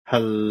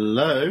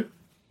Hello.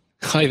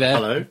 Hi there.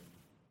 Hello.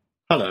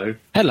 Hello.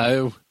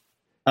 Hello.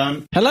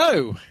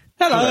 Hello.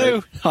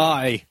 Hello.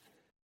 Hi.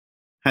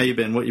 How you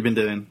been? What you been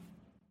doing?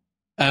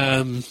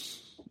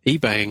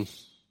 eBaying.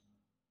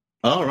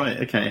 Oh, right.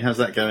 Okay. How's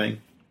that going?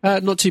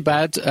 Not too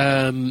bad.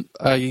 Out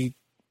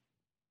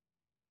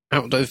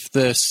of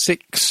the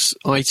 6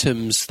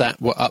 items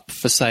that were up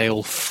for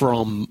sale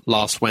from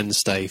last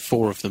Wednesday,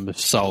 4 of them have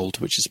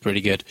sold, which is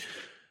pretty good.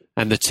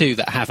 And the 2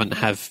 that haven't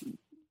have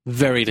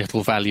very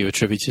little value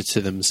attributed to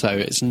them, so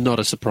it's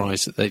not a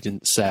surprise that they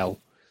didn't sell.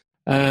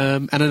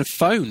 And a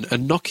phone, a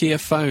Nokia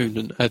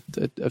phone,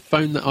 a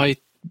phone that I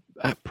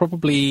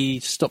probably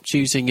stopped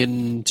using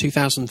in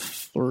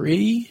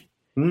 2003.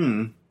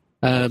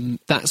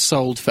 That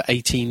sold for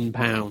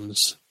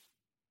 £18.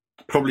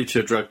 Probably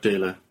to a drug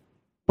dealer.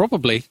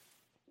 Probably.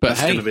 But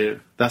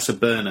that's a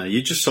burner.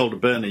 You just sold a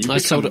burner. You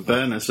become a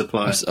burner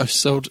supplier. I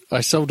sold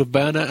a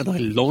burner and I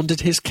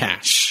laundered his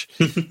cash.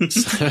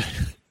 So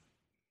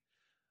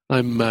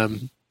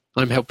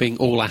I'm helping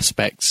all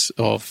aspects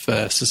of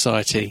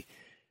society.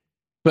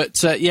 But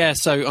so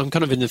I'm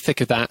kind of in the thick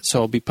of that,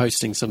 so I'll be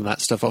posting some of that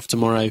stuff off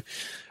tomorrow.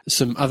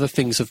 Some other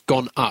things have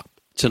gone up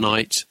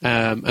tonight,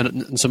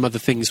 and some other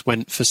things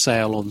went for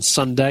sale on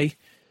Sunday,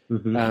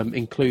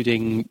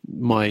 including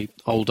my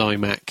old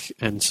iMac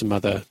and some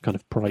other kind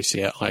of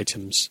pricier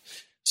items.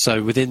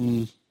 So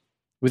within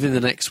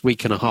the next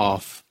week and a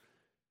half,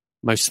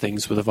 most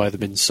things will have either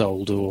been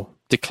sold or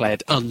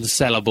declared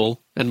unsellable,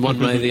 and one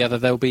way or the other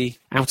they'll be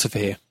out of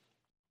here.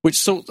 Which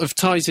sort of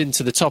ties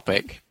into the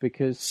topic,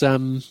 because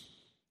a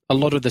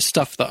lot of the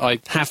stuff that I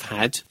have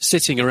had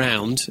sitting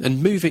around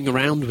and moving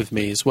around with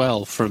me as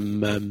well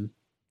from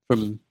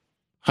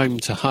home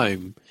to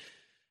home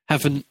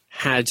haven't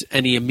had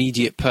any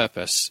immediate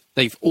purpose.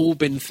 They've all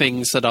been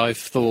things that I've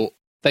thought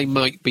they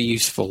might be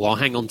useful. I'll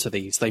hang on to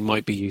these. They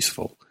might be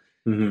useful.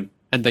 And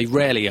they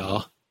rarely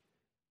are.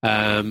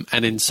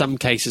 And in some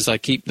cases I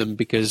keep them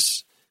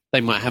because they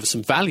might have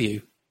some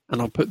value,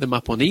 and I'll put them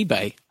up on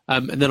eBay.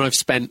 And then I've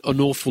spent an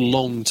awful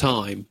long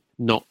time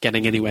not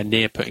getting anywhere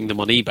near putting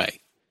them on eBay.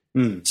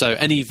 So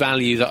any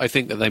value that I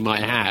think that they might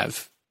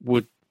have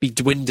would be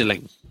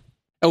dwindling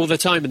all the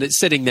time, and it's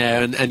sitting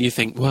there, and you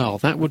think, well,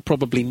 that would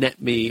probably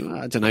net me,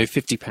 I don't know,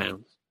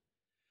 £50.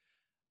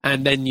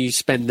 And then you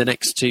spend the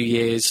next 2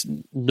 years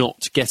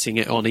not getting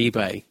it on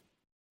eBay.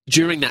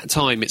 During that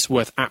time, it's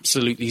worth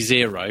absolutely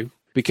zero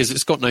because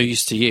it's got no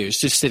use to you.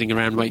 It's just sitting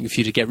around waiting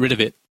for you to get rid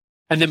of it.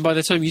 And then by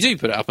the time you do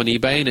put it up on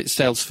eBay and it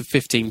sells for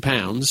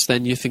 £15,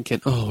 then you're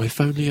thinking, oh, if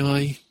only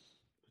I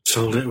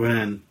sold it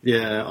when.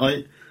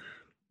 Yeah,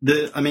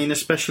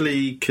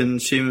 especially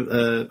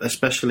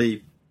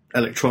especially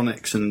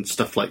electronics and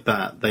stuff like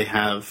that.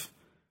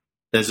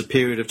 There's a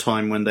period of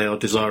time when they are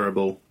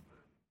desirable,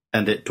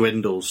 and it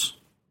dwindles.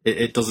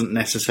 It doesn't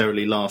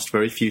necessarily last.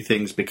 Very few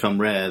things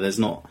become rare. There's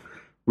not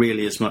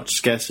really as much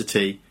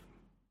scarcity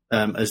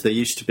as there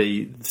used to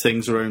be.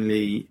 Things are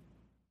only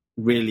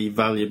really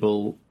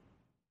valuable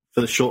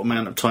for the short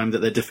amount of time that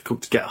they're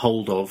difficult to get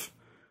hold of.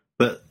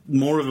 But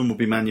more of them will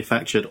be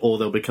manufactured, or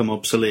they'll become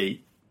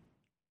obsolete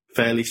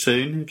fairly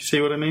soon, if you see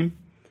what I mean.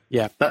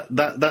 Yeah.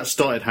 That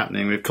started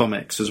happening with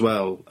comics as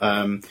well.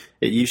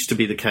 It used to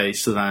be the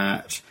case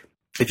that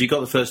if you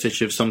got the first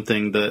issue of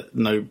something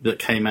that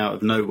came out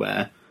of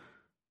nowhere,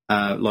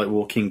 like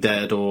Walking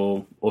Dead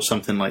or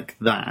something like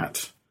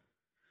that,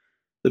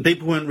 the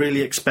people weren't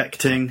really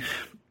expecting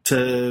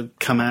to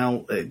come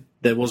out.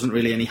 There wasn't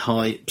really any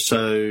hype,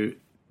 so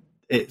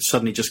it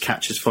suddenly just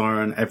catches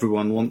fire and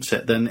everyone wants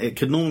it. Then it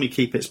could normally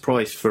keep its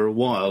price for a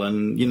while,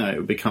 and it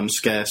would become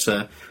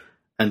scarcer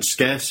and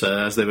scarcer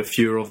as there were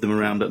fewer of them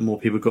around, but more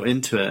people got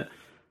into it.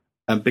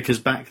 Because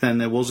back then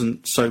there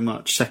wasn't so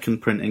much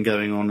second printing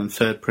going on and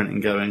third printing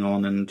going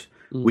on and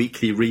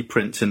weekly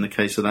reprints in the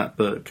case of that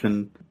book.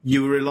 And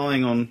you were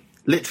relying on,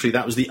 literally,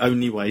 that was the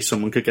only way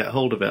someone could get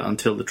hold of it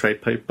until the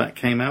trade paperback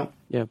came out.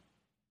 Yeah.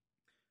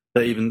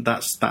 But even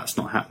that's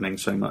not happening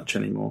so much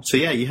anymore. So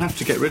yeah, you have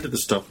to get rid of the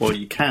stuff while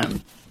you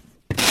can.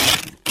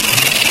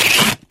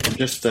 I'm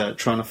just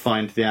trying to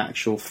find the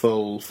actual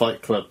full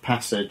Fight Club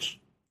passage.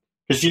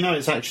 Because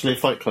it's actually a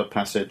Fight Club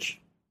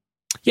passage.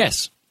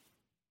 Yes.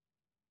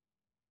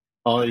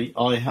 I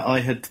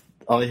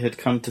had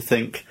come to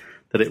think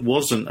that it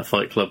wasn't a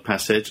Fight Club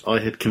passage. I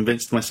had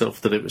convinced myself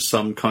that it was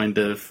some kind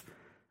of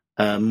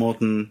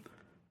modern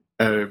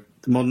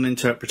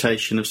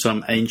interpretation of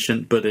some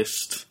ancient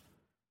Buddhist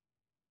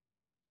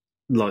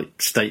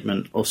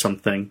statement or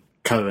something.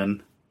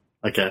 Koan,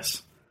 I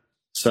guess.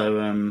 So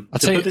do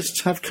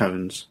Buddhists have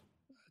koans?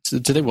 Do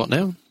they what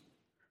now?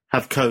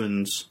 Have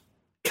koans.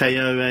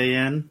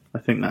 Koan? I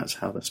think that's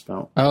how they're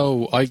spelled.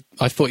 Oh, I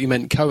thought you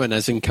meant Coen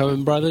as in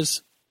Coen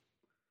Brothers.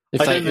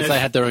 If they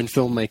had their own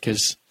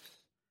filmmakers.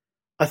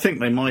 I think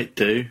they might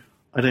do.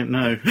 I don't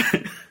know.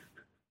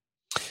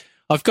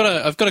 I've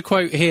got a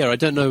quote here. I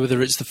don't know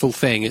whether it's the full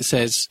thing. It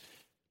says,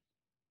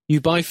 "You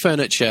buy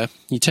furniture,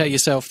 you tell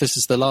yourself this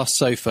is the last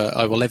sofa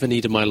I will ever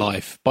need in my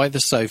life. Buy the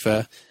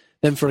sofa,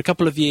 then for a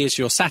couple of years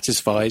you're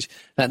satisfied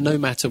that no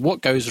matter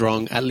what goes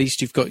wrong, at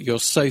least you've got your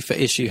sofa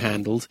issue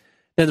handled,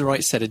 then the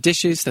right set of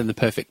dishes, then the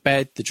perfect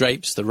bed, the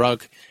drapes, the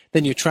rug.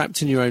 Then you're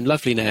trapped in your own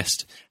lovely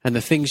nest, and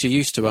the things you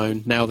used to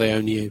own, now they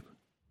own you.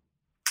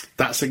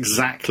 That's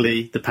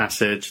exactly the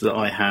passage that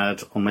I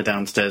had on my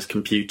downstairs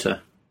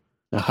computer.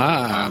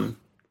 Aha.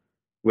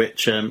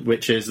 Which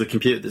is the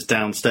computer that's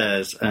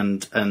downstairs,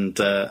 and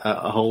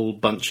a whole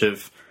bunch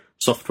of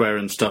software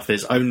and stuff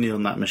is only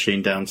on that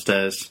machine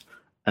downstairs,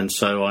 and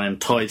so I am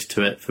tied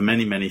to it for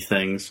many, many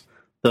things,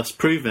 thus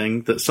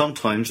proving that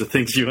sometimes the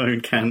things you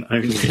own can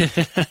own you.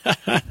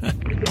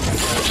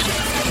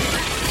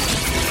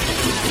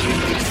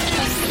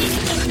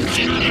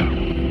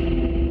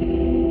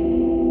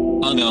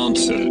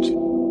 Unanswered.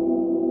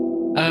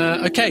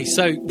 Okay,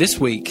 so this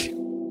week,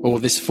 or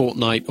this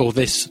fortnight, or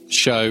this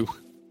show,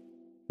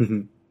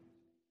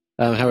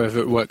 however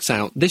it works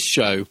out, this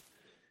show,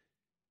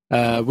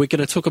 we're going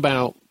to talk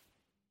about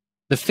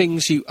the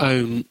things you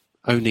own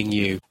owning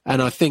you.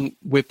 And I think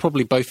we're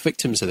probably both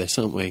victims of this,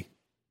 aren't we?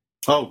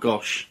 Oh,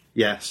 gosh,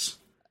 yes.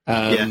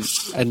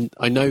 Yes. And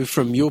I know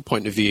from your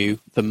point of view,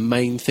 the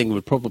main thing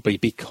would probably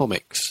be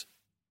comics.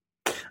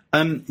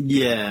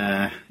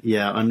 Yeah.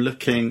 I'm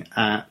looking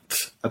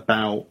at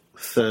about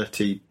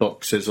 30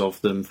 boxes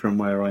of them from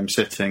where I'm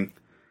sitting.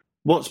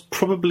 What's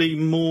probably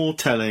more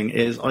telling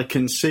is I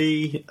can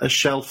see a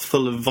shelf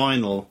full of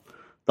vinyl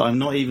that I'm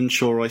not even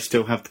sure I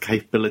still have the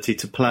capability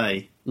to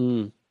play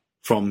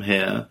from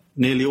here,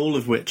 nearly all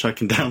of which I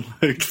can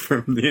download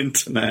from the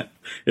internet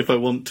if I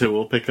want to,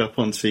 or pick up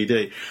on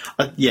CD.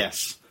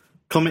 Yes,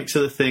 comics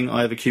are the thing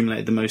I've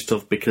accumulated the most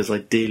of because I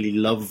dearly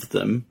love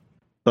them,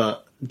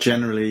 but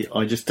generally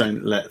I just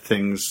don't let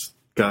things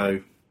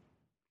go.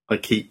 I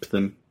keep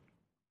them.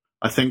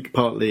 I think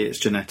partly it's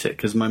genetic,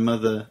 because my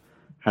mother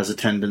has a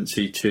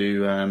tendency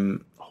to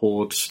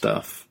hoard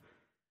stuff.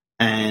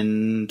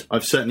 And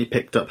I've certainly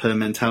picked up her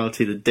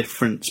mentality. The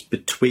difference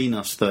between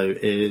us, though,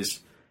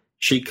 is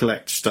she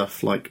collects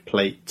stuff like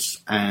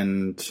plates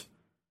and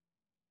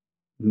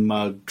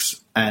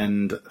mugs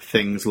and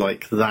things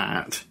like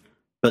that,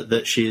 but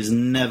that she is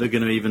never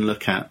going to even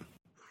look at.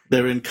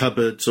 They're in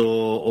cupboards,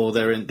 or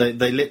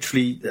they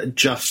literally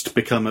just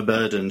become a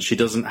burden. She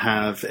doesn't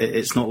have...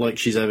 It's not like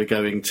she's ever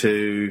going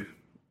to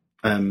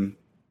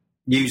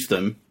use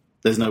them.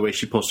 There's no way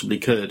she possibly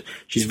could.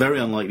 She's very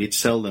unlikely to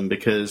sell them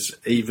because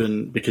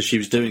she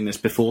was doing this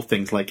before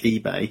things like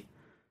eBay.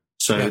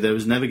 So there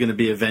was never going to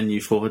be a venue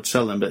for her to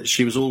sell them. But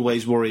she was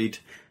always worried.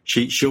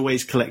 She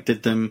always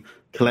collected them,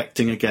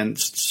 collecting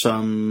against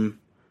some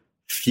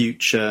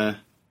future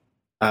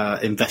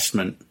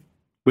investment.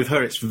 With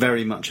her, it's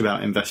very much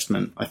about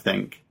investment, I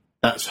think.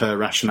 That's her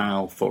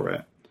rationale for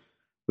it.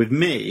 With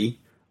me,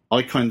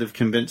 I kind of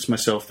convinced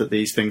myself that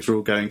these things are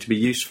all going to be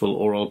useful,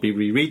 or I'll be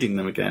rereading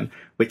them again,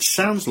 which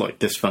sounds like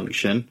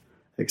dysfunction,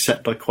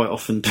 except I quite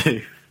often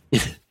do.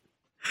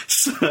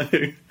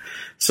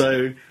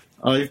 So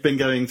I've been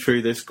going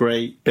through this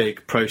great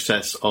big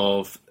process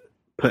of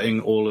putting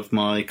all of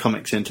my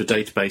comics into a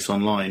database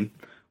online,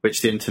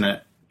 which the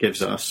internet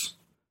gives us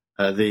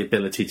the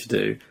ability to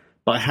do.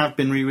 But I have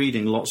been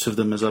rereading lots of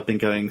them as I've been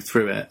going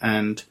through it,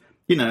 and,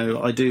 you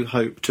know, I do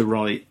hope to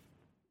write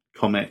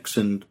comics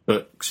and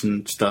books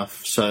and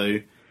stuff, so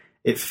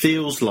it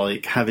feels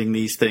like having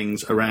these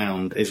things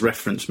around is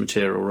reference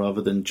material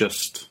rather than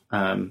just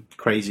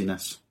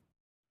craziness.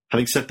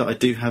 Having said that, I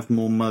do have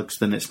more mugs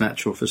than it's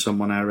natural for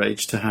someone our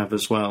age to have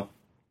as well,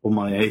 or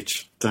my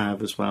age to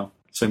have as well.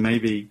 So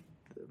maybe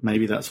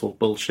that's all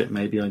bullshit.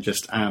 Maybe I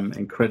just am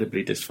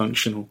incredibly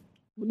dysfunctional.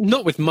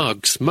 Not with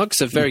mugs.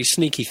 Mugs are very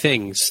sneaky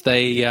things.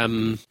 They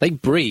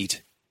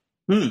breed.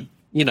 You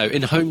know,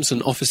 in homes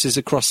and offices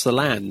across the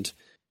land.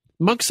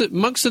 Mugs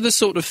are the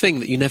sort of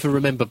thing that you never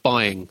remember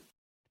buying.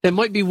 There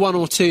might be one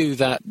or two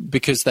that,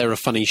 because they're a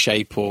funny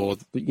shape, or,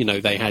 you know,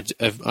 they had,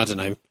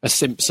 a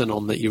Simpson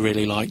on that you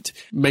really liked,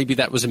 maybe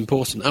that was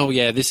important. Oh,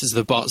 yeah, this is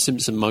the Bart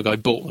Simpson mug I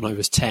bought when I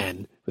was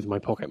 10 with my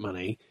pocket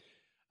money.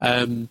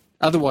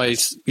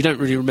 Otherwise, you don't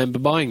really remember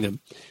buying them.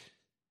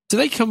 Do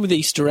they come with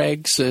Easter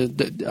eggs? Are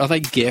they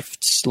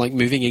gifts, like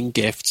moving in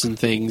gifts and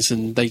things,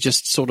 and they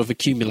just sort of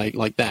accumulate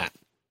like that?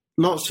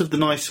 Lots of the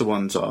nicer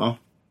ones are.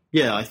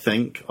 Yeah, I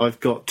think. I've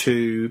got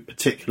two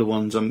particular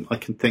ones I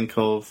can think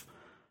of.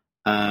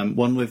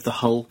 One with the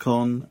Hulk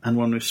on and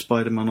one with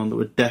Spider-Man on that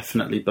were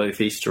definitely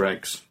both Easter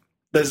eggs.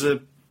 There's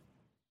a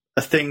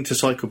thing to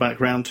cycle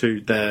back round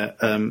to there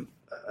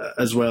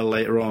as well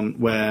later on,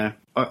 where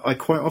I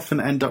quite often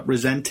end up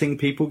resenting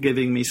people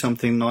giving me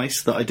something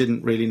nice that I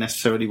didn't really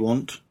necessarily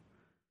want.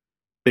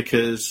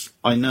 Because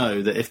I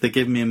know that if they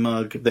give me a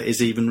mug that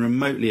is even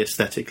remotely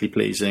aesthetically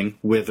pleasing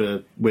with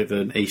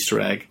an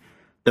Easter egg,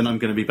 then I'm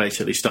going to be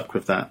basically stuck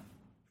with that.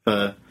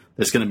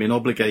 There's going to be an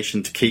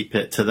obligation to keep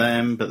it to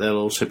them, but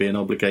there'll also be an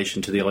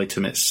obligation to the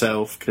item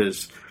itself,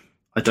 because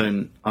I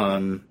don't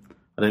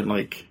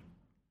like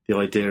the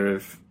idea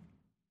of...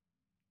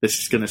 This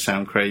is going to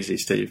sound crazy,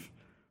 Steve,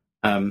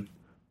 but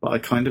I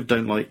kind of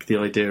don't like the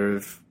idea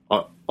of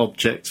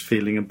objects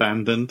feeling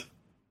abandoned.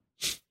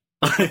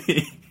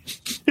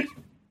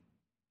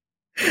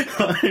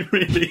 I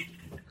really...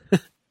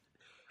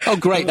 Oh,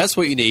 great. That's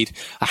what you need.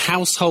 A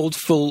household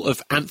full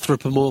of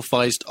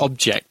anthropomorphized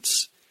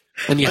objects.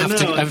 And you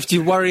have to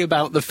worry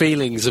about the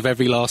feelings of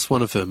every last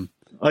one of them.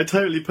 I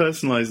totally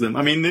personalise them.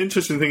 I mean, the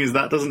interesting thing is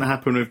that doesn't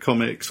happen with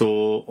comics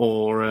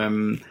or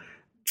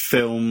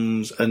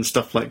films and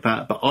stuff like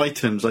that. But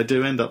items, I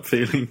do end up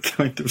feeling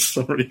kind of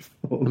sorry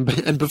for.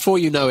 And before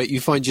you know it,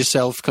 you find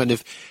yourself kind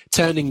of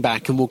turning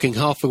back and walking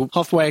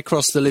halfway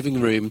across the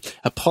living room,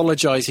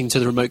 apologising to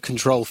the remote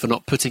control for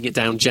not putting it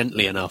down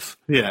gently enough.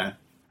 Yeah.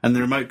 And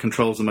the remote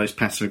control's the most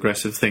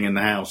passive-aggressive thing in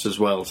the house as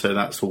well, so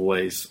that's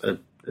always a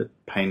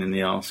pain in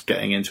the arse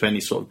getting into any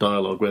sort of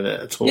dialogue with it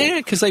at all. Yeah,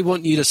 because they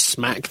want you to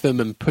smack them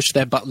and push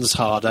their buttons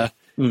harder.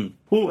 Mm.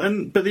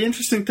 Well, but the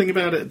interesting thing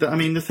about it,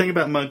 the thing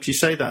about mugs, you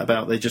say that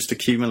about they just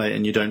accumulate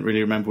and you don't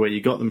really remember where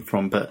you got them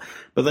from, but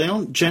they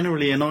aren't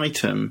generally an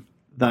item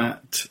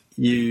that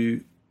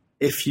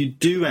if you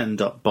do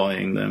end up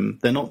buying them,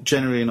 they're not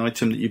generally an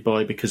item that you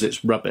buy because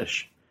it's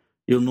rubbish.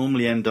 You'll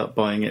normally end up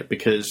buying it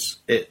because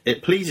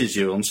it pleases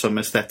you on some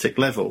aesthetic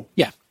level.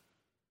 Yeah.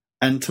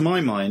 And to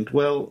my mind,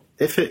 well,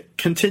 if it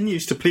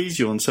continues to please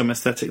you on some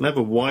aesthetic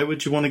level, why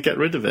would you want to get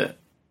rid of it?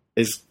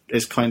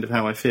 Is kind of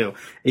how I feel.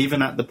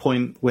 Even at the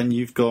point when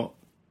you've got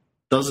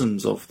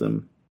dozens of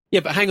them.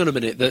 Yeah, but hang on a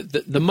minute.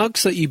 The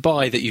mugs that you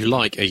buy that you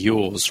like are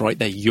yours, right?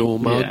 They're your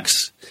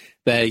mugs. Yeah.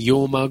 They're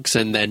your mugs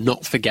and they're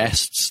not for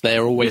guests.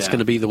 They're always going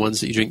to be the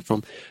ones that you drink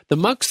from. The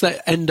mugs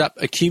that end up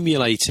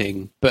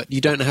accumulating, but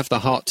you don't have the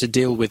heart to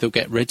deal with or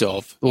get rid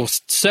of, or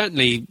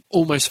certainly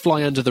almost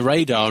fly under the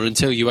radar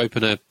until you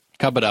open a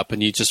cupboard up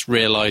and you just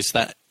realise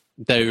that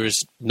there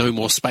is no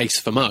more space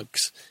for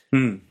mugs.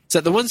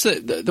 So the ones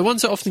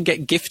that often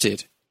get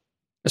gifted,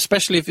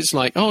 especially if it's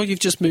like, oh, you've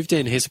just moved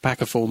in, here's a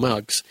pack of 4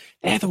 mugs.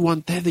 They're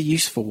the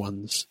useful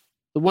ones.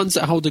 The ones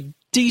that hold a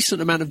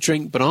decent amount of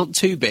drink but aren't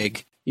too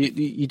big.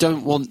 You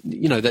don't want,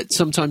 that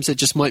sometimes there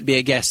just might be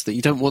a guest that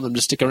you don't want them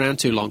to stick around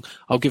too long.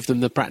 I'll give them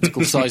the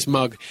practical size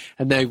mug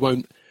and they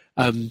won't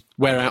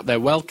wear out their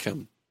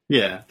welcome.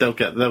 Yeah, they'll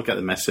get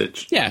the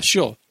message. Yeah,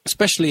 sure.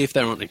 Especially if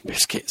they're on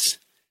biscuits.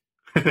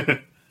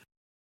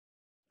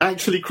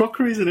 Actually,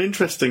 crockery is an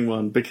interesting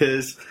one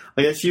because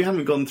I guess you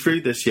haven't gone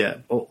through this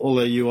yet,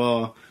 although you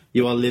are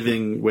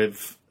living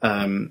with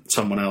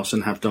someone else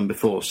and have done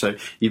before. So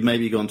you've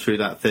maybe gone through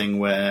that thing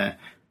where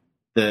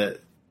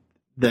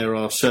there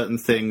are certain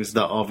things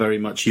that are very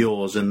much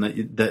yours and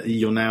that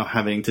you're now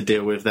having to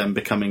deal with them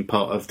becoming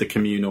part of the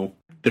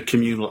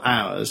communal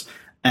hours.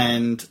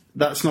 And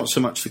that's not so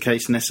much the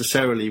case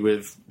necessarily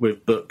with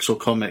books or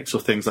comics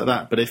or things like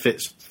that. But if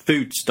it's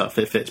food stuff,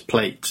 if it's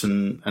plates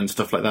and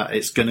stuff like that,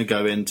 it's going to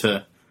go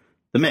into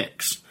the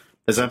mix.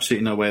 There's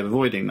absolutely no way of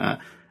avoiding that.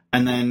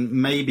 And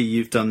then maybe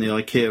you've done the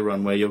IKEA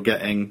run where you're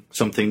getting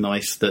something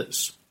nice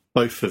that's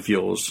both of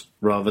yours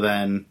rather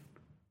than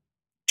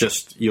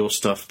just your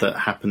stuff that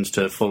happens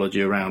to have followed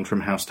you around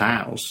from house to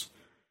house.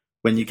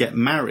 When you get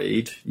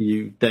married,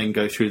 you then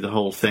go through the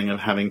whole thing of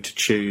having to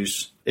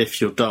choose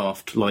if you're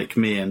daft like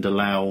me and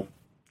allow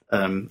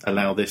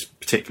this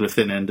particular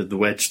thin end of the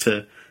wedge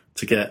to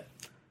get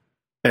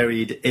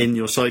buried in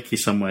your psyche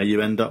somewhere.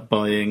 You end up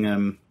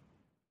buying,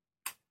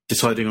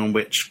 deciding on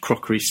which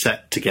crockery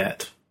set to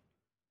get,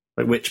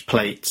 like which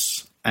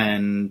plates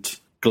and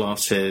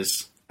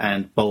glasses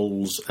and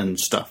bowls and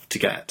stuff to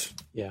get.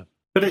 Yeah.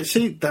 But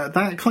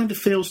that kind of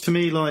feels to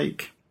me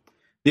like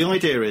the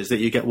idea is that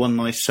you get one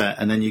nice set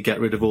and then you get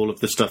rid of all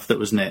of the stuff that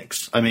was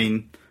Nick's. I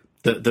mean,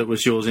 that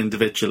was yours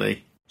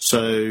individually.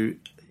 So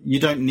you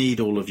don't need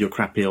all of your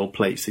crappy old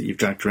plates that you've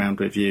dragged around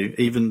with you,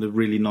 even the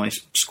really nice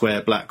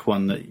square black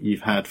one that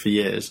you've had for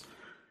years,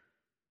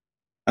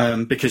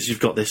 because you've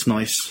got this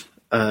nice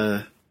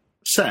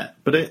set.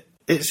 But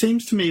it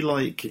seems to me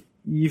like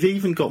you've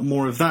even got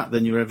more of that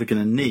than you're ever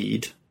going to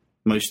need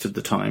most of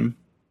the time.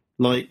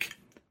 Like,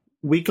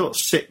 we got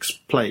 6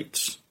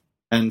 plates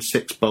and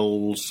 6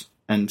 bowls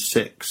and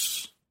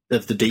 6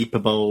 of the deeper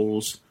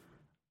bowls.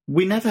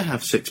 We never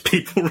have 6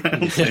 people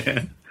round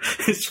here.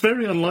 It's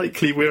very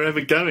unlikely we're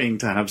ever going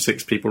to have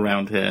 6 people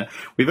round here.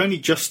 We've only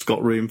just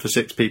got room for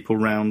 6 people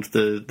round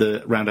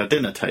round our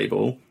dinner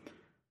table.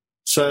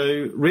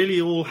 So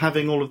really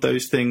having all of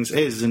those things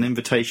is an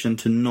invitation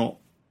to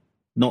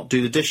not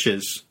do the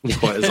dishes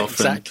quite as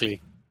often.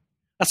 Exactly.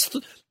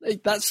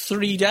 That's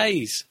 3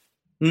 days.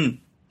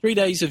 3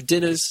 days of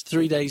dinners,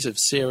 3 days of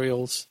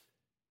cereals.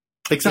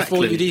 Exactly.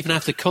 Before you'd even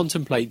have to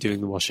contemplate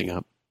doing the washing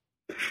up.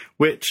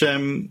 Which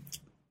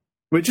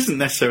isn't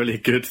necessarily a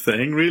good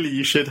thing. Really,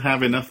 you should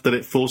have enough that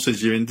it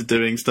forces you into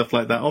doing stuff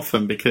like that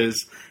often,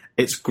 because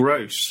it's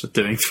gross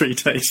doing 3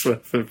 days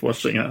worth of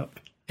washing up.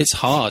 It's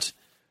hard.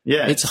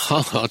 Yeah. It's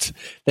hard.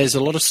 There's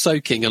a lot of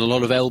soaking and a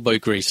lot of elbow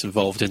grease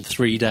involved in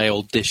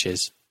 3-day-old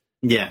dishes.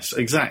 Yes,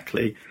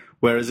 exactly.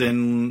 Whereas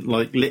in,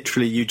 like,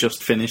 literally you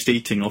just finished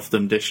eating off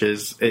them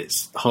dishes,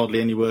 it's hardly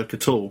any work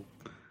at all.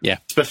 Yeah.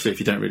 Especially if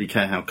you don't really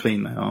care how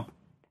clean they are.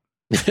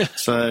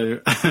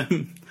 So,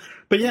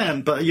 but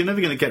you're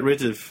never going to get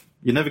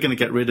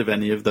rid of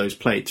any of those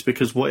plates,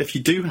 because what if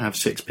you do have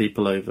 6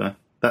 people over?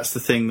 That's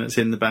the thing that's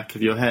in the back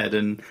of your head,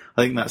 and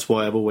I think that's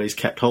why I've always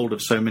kept hold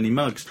of so many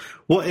mugs.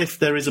 What if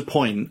there is a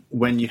point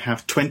when you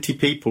have 20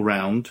 people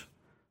round,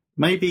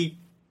 maybe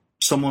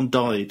someone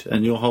died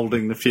and you're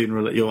holding the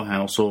funeral at your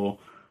house, or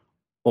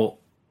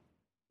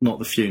not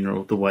the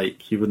funeral, the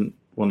wake. You wouldn't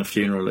want a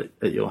funeral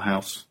at your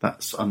house.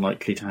 That's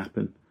unlikely to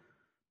happen.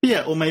 But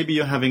yeah, or maybe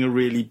you're having a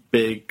really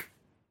big,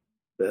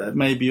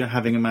 maybe you're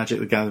having a Magic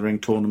the Gathering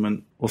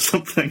tournament or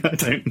something, I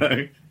don't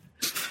know.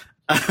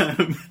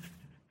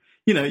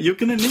 You're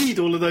going to need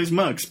all of those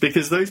mugs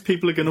because those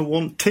people are going to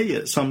want tea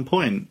at some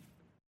point.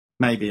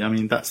 Maybe. I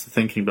mean, that's the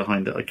thinking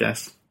behind it, I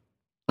guess.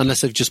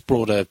 Unless they've just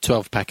brought a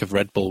 12-pack of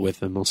Red Bull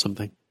with them or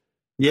something.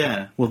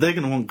 Yeah. Well, they're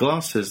going to want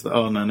glasses.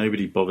 Oh, no,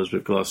 nobody bothers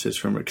with glasses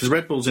from it. Because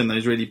Red Bull's in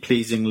those really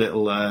pleasing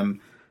little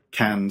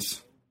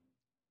cans.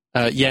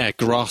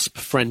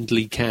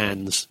 Grasp-friendly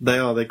cans. They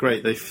are. They're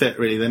great. They fit,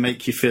 really. They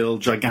make you feel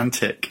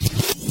gigantic.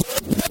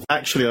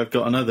 Actually, I've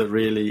got another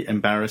really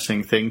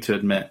embarrassing thing to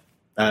admit.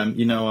 I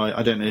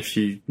don't know if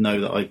you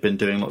know that I've been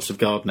doing lots of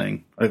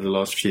gardening over the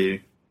last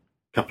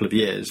couple of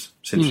years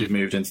since we've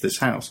moved into this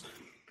house.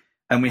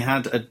 And we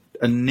had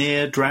a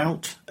near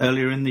drought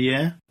earlier in the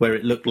year where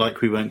it looked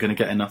like we weren't going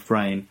to get enough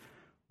rain.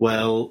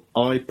 Well,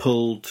 I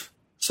pulled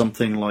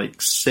something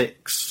like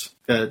 6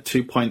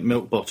 2-pint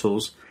milk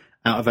bottles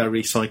out of our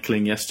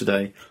recycling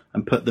yesterday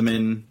and put them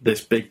in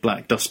this big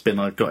black dustbin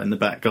I've got in the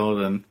back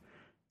garden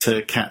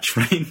to catch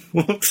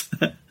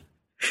rainwater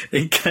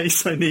in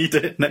case I need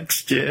it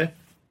next year.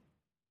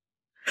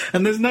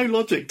 And there's no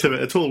logic to it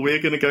at all.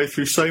 We're going to go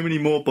through so many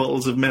more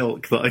bottles of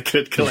milk that I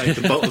could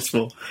collect the bottles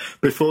for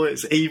before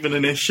it's even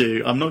an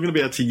issue. I'm not going to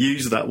be able to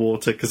use that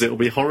water because it will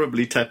be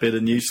horribly tepid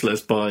and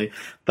useless by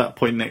that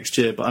point next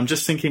year. But I'm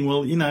just thinking,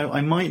 well,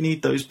 I might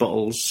need those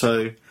bottles,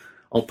 so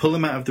I'll pull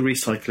them out of the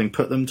recycling,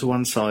 put them to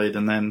one side,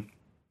 and then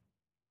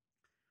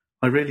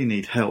I really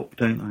need help,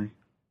 don't I?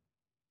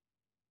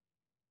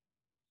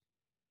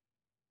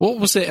 What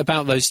was it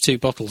about those 2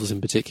 bottles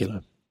in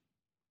particular?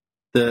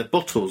 The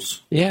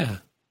bottles? Yeah.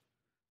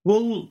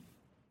 Well,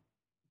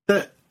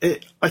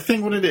 I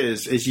think what it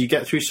is you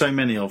get through so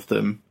many of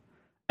them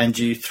and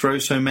you throw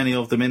so many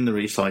of them in the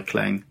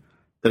recycling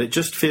that it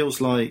just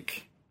feels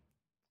like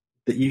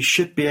that you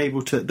should be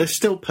able to... They're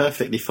still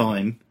perfectly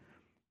fine.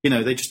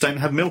 They just don't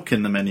have milk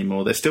in them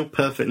anymore. They're still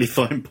perfectly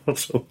fine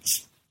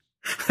bottles.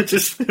 I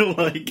just feel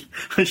like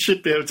I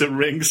should be able to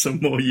wring some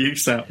more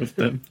use out of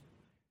them.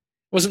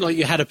 It wasn't like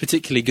you had a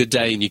particularly good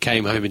day and you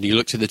came home and you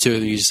looked at the 2 of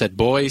them and you just said,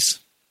 "Boys,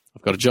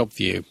 I've got a job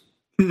for you."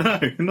 No,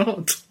 not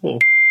at all.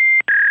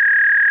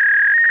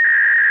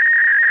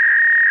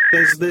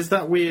 There's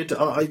that weird...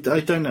 I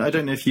don't know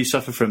if you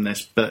suffer from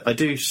this, but I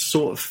do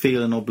sort of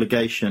feel an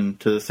obligation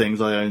to the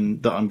things I own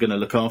that I'm going to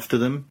look after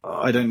them.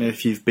 I don't know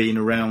if you've been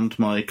around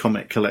my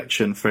comic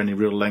collection for any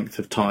real length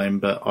of time,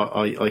 but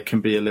I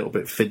can be a little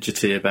bit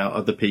fidgety about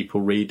other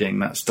people reading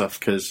that stuff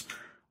because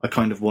I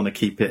kind of want to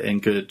keep it in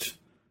good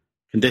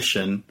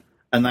condition.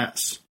 And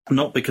that's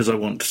not because I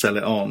want to sell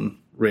it on,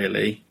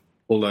 really,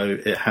 although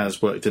it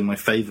has worked in my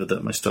favour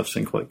that my stuff's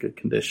in quite good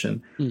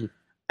condition. Mm.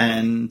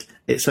 And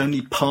it's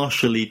only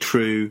partially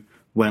true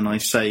when I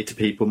say to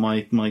people,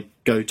 my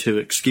go-to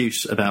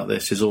excuse about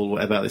this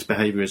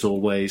behaviour is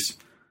always,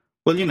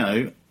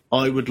 well,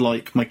 I would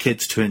like my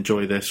kids to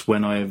enjoy this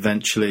when I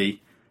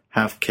eventually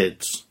have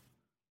kids,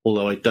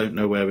 although I don't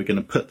know where we're going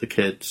to put the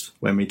kids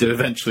when we do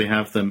eventually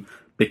have them,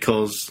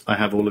 because I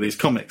have all of these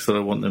comics that I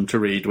want them to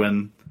read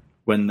when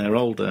they're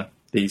older,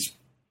 these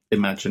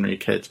imaginary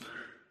kids.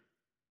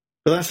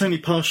 But that's only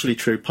partially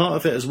true. Part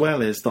of it as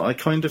well is that I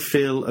kind of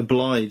feel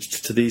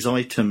obliged to these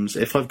items,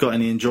 if I've got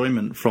any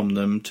enjoyment from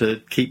them,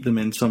 to keep them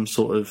in some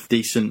sort of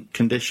decent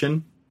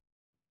condition.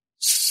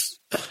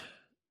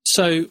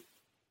 So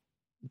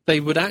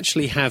they would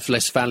actually have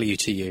less value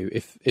to you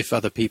if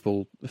other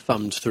people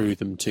thumbed through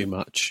them too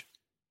much,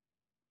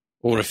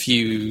 or if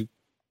you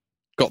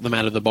got them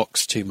out of the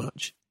box too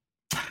much?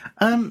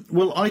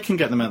 Well, I can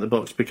get them out of the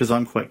box because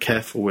I'm quite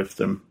careful with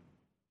them.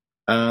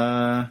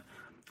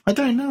 I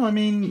don't know. I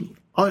mean,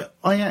 I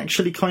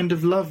actually kind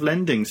of love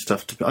lending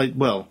stuff to...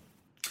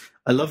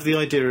 I love the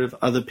idea of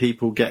other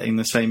people getting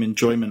the same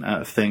enjoyment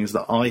out of things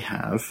that I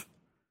have.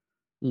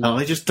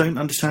 I just don't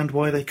understand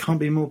why they can't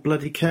be more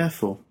bloody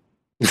careful.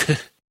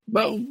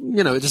 Well,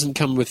 it doesn't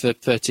come with the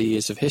 30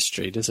 years of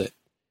history, does it?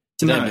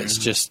 To them, it's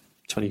just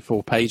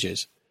 24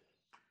 pages.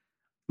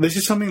 This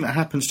is something that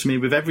happens to me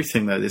with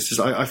everything, though.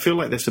 I feel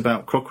like this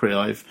about crockery.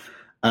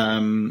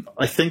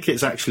 I think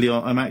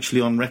I'm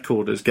actually on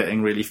record as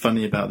getting really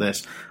funny about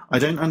this. I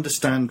don't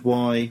understand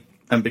why,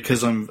 and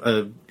because I'm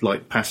a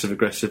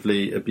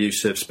passive-aggressively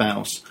abusive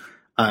spouse,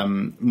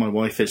 my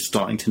wife is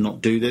starting to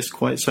not do this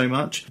quite so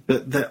much.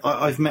 But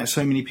I've met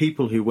so many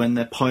people who, when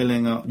they're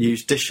piling up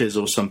used dishes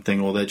or something,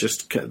 or they've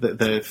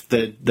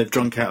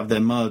drunk out of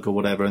their mug or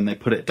whatever, and they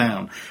put it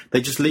down,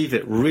 they just leave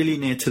it really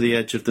near to the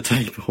edge of the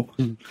table.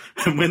 And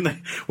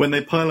when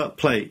they pile up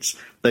plates,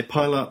 they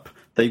pile up.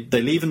 They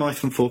leave a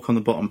knife and fork on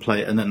the bottom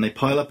plate, and then they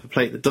pile up a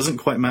plate that doesn't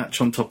quite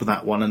match on top of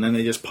that one, and then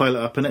they just pile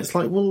it up, and it's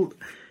like, well,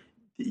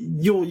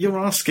 you're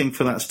asking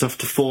for that stuff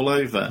to fall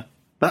over.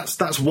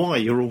 That's why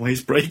you're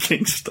always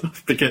breaking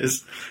stuff,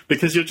 because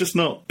you're just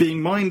not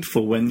being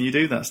mindful when you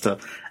do that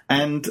stuff.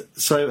 And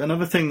so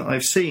another thing that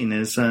I've seen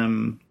is,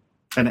 and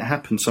it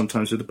happens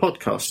sometimes with the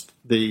podcast,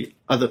 the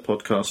other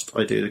podcast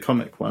I do, the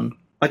comic one,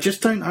 I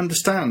just don't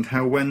understand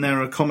how when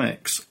there are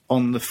comics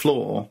on the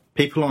floor,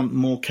 people aren't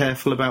more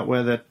careful about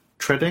where they're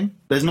treading.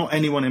 There's not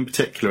anyone in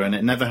particular, and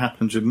it never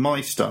happens with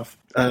my stuff.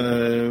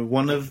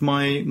 One of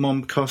my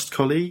Momcast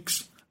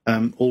colleagues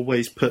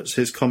always puts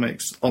his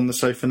comics on the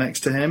sofa next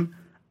to him,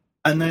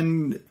 and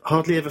then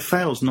hardly ever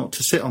fails not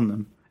to sit on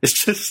them.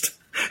 It's just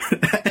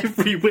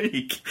every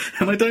week,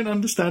 and I don't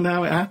understand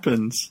how it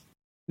happens.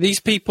 These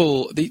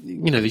people,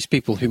 these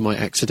people who might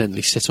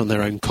accidentally sit on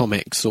their own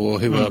comics, or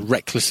who are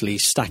recklessly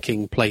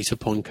stacking plate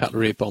upon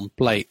cutlery upon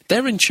plate,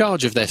 they're in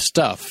charge of their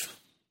stuff.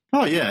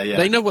 Oh, yeah.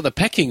 They know what the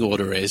pecking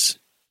order is.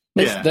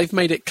 They've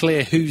made it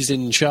clear who's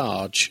in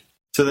charge.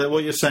 So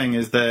what you're saying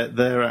is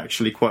they're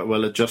actually quite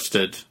well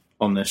adjusted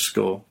on this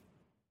score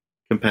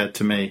compared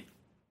to me,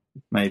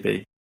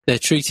 maybe. They're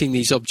treating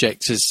these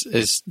objects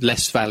as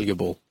less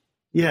valuable.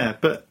 Yeah,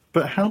 but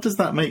how does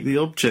that make the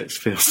objects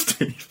feel,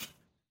 Steve?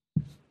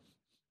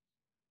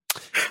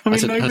 I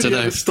mean, nobody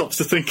ever stops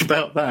to think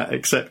about that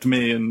except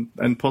me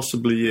and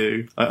possibly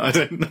you. I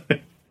don't know.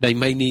 They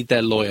may need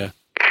their lawyer.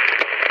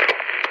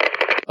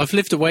 I've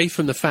lived away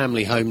from the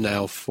family home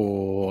now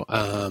for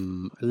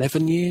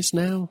 11 years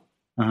now.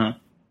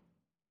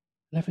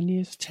 11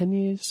 years? 10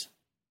 years?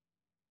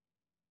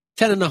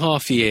 10 and a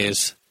half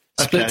years.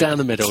 Split down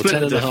the middle. Split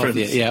 10 and a half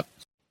years, yeah.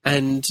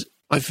 And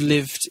I've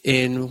lived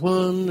in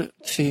 4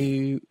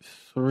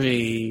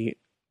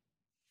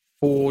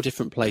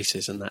 different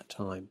places in that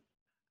time.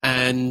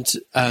 And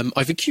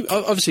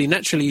obviously,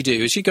 naturally you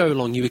do. As you go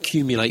along, you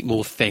accumulate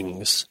more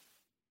things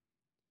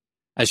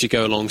as you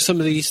go along. Some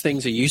of these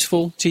things are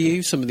useful to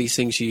you. Some of these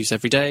things you use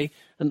every day.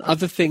 And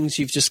other things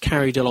you've just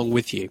carried along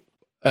with you.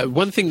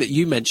 One thing that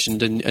you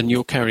mentioned, and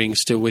you're carrying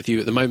still with you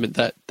at the moment,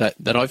 that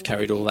I've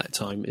carried all that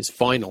time, is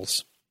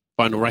vinyl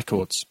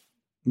records.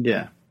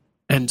 Yeah.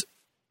 And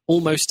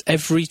almost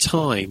every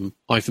time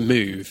I've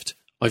moved,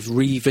 I've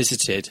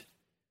revisited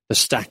the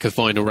stack of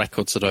vinyl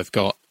records that I've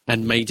got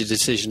and made a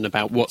decision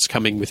about what's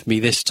coming with me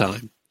this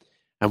time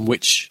and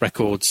which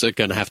records are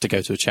going to have to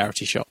go to a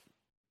charity shop.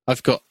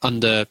 I've got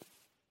under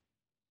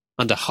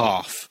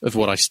half of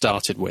what I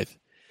started with.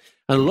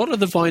 And a lot of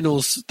the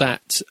vinyls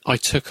that I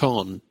took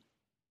on,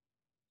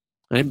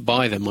 I didn't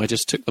buy them, I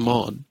just took them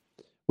on,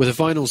 were the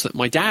vinyls that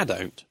my dad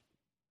owned.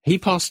 He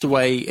passed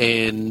away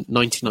in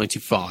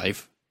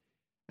 1995,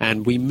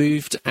 and we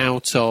moved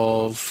out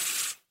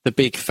of the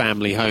big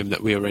family home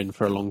that we were in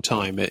for a long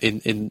time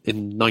in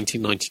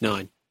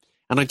 1999.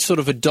 And I'd sort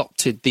of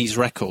adopted these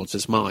records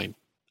as mine,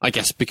 I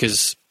guess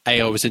because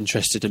A, I was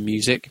interested in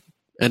music,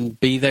 and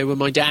B, they were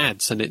my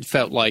dad's, and it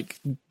felt like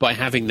by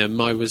having them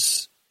I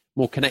was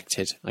more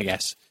connected, I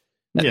guess.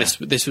 And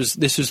this was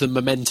the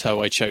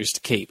memento I chose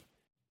to keep.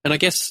 And I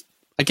guess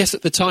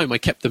at the time I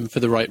kept them for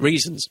the right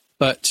reasons,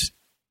 but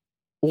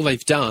all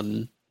they've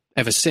done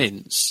ever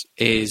since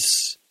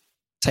is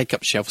take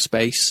up shelf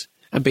space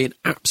and be an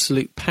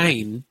absolute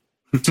pain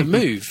to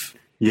move.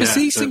 Because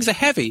these things are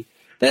heavy.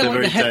 They're like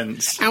very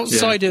dense.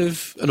 Outside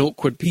of an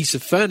awkward piece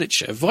of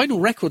furniture,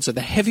 vinyl records are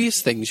the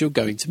heaviest things you're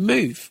going to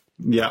move.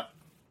 Yeah.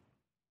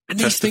 And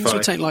these things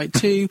would take like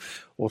 2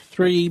 or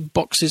 3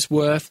 boxes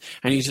worth,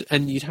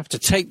 and you'd have to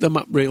take them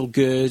up real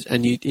good.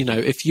 And you know,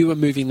 if you were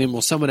moving them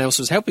or someone else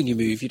was helping you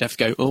move, you'd have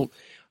to go, oh,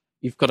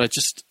 you've got to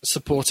just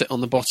support it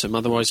on the bottom,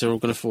 otherwise they're all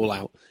going to fall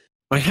out.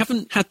 I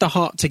haven't had the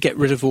heart to get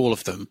rid of all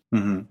of them,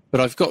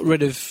 but I've got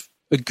rid of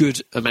a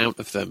good amount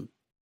of them.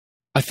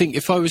 I think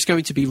if I was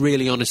going to be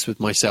really honest with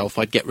myself,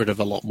 I'd get rid of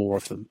a lot more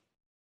of them.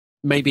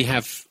 Maybe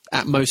have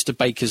at most a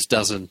baker's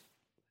dozen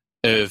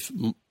of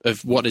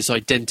what is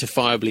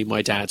identifiably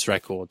my dad's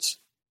records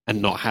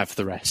and not have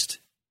the rest.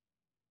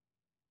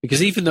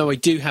 Because even though I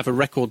do have a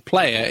record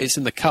player, it's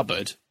in the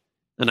cupboard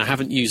and I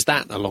haven't used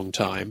that in a long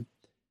time.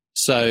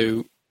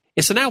 So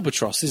it's an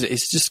albatross, is it?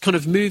 It's just kind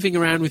of moving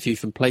around with you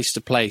from place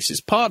to place.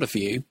 It's part of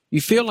you.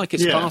 You feel like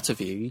it's part of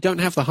you. You don't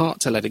have the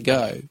heart to let it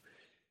go.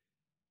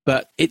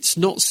 But it's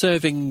not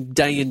serving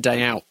day in,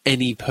 day out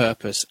any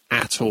purpose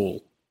at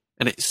all.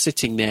 And it's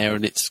sitting there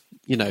and it's,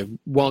 you know,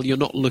 while you're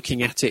not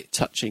looking at it,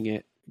 touching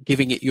it,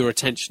 giving it your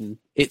attention,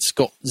 it's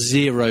got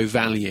zero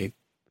value.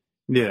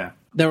 Yeah.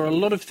 There are a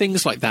lot of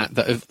things like that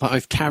that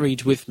I've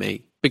carried with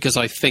me because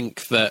I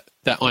think that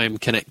I am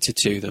connected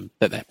to them,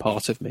 that they're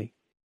part of me.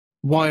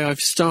 Why I've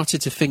started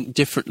to think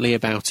differently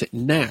about it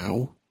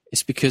now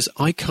is because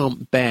I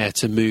can't bear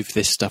to move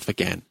this stuff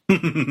again.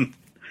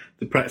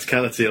 The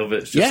practicality of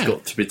it's just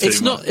got to be too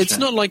much. It's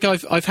not like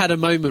I've had a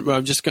moment where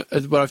I've just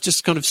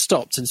kind of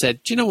stopped and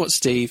said, do you know what,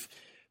 Steve?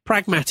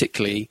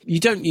 Pragmatically, you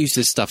don't use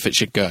this stuff, it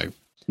should go.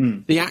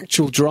 The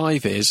actual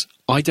drive is,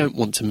 I don't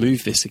want to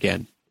move this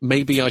again.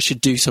 Maybe I should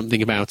do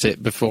something about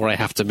it before I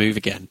have to move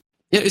again.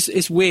 Yeah,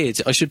 it's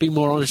weird. I should be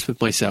more honest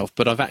with myself,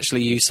 but I've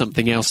actually used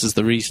something else as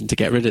the reason to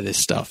get rid of this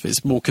stuff.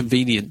 It's more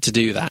convenient to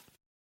do that.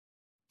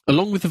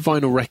 Along with the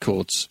vinyl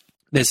records,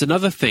 There's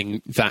another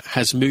thing that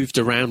has moved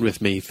around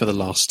with me for the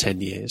last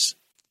 10 years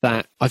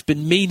that I've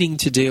been meaning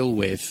to deal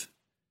with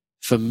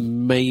for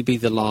maybe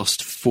the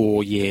last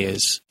 4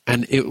 years.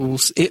 And it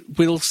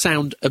will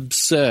sound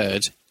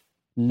absurd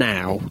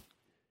now,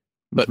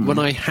 but when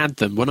I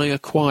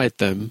acquired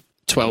them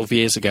 12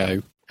 years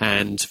ago,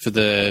 and for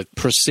the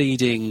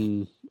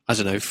preceding,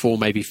 4,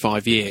 maybe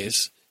 5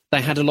 years,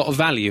 they had a lot of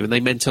value and they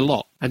meant a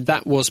lot. And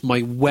that was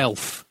my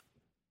wealth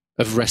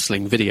of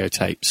wrestling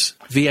videotapes,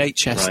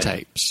 VHS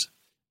tapes.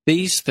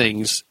 These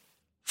things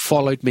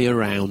followed me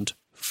around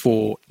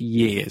for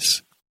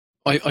years.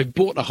 I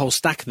bought a whole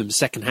stack of them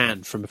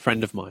secondhand from a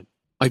friend of mine.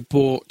 I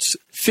bought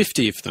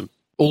 50 of them,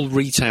 all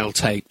retail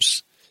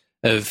tapes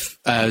of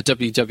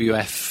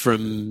WWF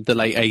from the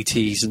late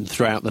 80s and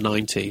throughout the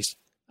 90s.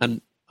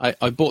 And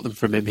I bought them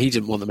from him. He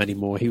didn't want them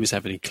anymore. He was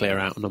having a clear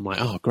out. And I'm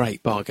like, oh,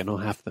 great, bargain, I'll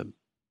have them.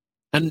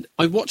 And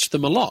I watched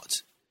them a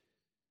lot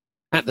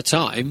at the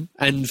time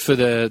and for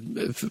the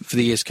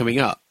years coming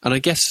up. And I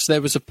guess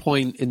there was a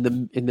point in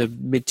the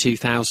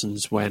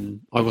mid-2000s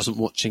when I wasn't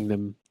watching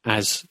them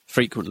as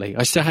frequently.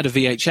 I still had a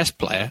VHS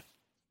player,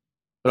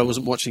 but I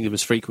wasn't watching them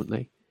as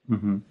frequently.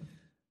 Mm-hmm.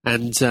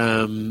 And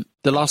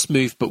the last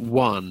move but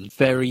one,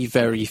 very,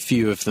 very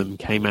few of them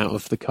came out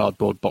of the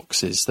cardboard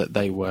boxes that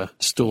they were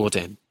stored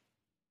in.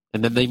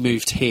 And then they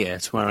moved here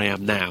to where I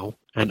am now,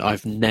 and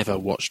I've never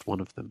watched one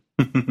of them.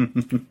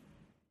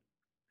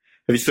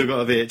 Have you still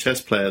got a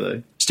VHS player,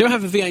 though? Still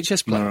have a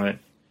VHS player. All right.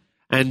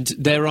 And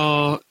there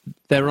are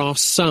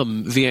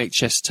some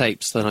VHS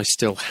tapes that I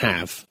still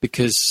have,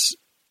 because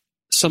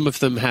some of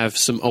them have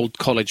some old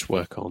college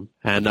work on,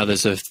 and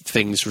others are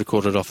things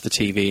recorded off the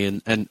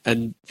TV.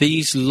 And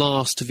these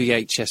last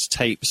VHS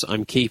tapes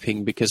I'm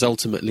keeping because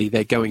ultimately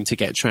they're going to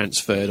get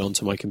transferred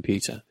onto my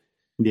computer.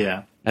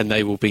 Yeah. And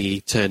they will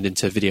be turned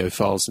into video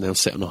files and they'll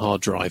sit on a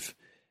hard drive.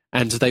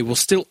 And they will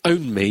still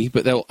own me,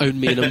 but they'll own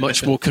me in a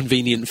much more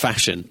convenient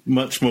fashion.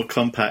 Much more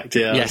compact,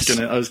 yeah. Yes.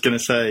 I was going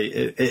to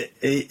say,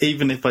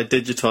 even if I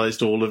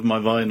digitized all of my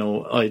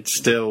vinyl, I'd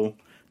still...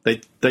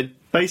 They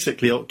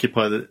basically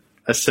occupy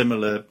a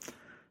similar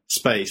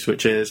space,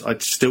 which is I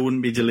still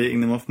wouldn't be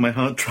deleting them off my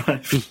hard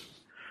drive,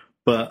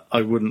 but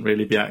I wouldn't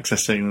really be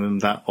accessing them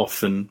that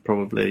often,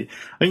 probably.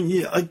 I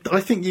mean,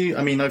 I think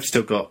I've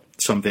still got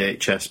some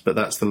VHS, but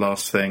that's the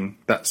last thing.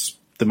 That's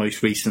the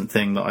most recent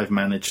thing that I've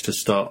managed to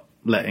start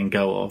letting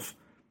go of,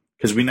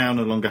 because we now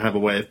no longer have a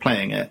way of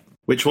playing it,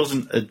 which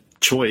wasn't a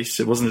choice.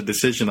 It wasn't a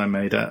decision I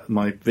made.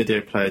 My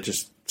video player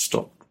just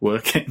stopped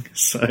working.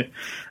 So,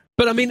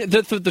 but I mean,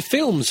 the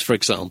films, for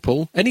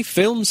example, any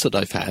films that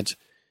I've had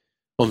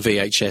on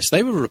VHS,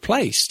 they were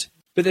replaced.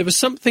 But there was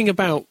something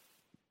about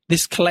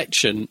this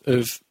collection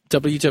of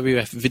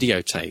WWF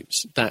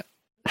videotapes that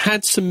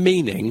had some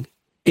meaning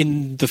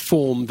in the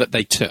form that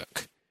they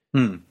took.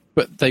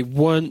 But they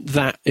weren't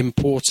that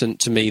important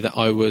to me that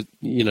I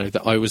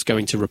was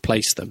going to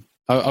replace them.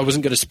 I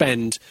wasn't going to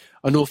spend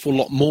an awful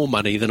lot more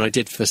money than I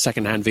did for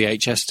secondhand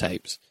VHS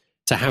tapes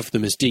to have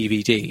them as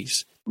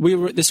DVDs. We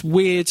were at this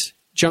weird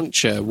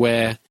juncture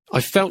where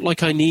I felt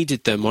like I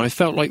needed them, or I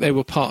felt like they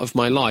were part of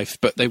my life,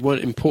 but they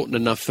weren't important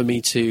enough for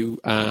me to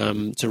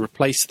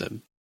replace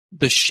them.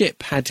 The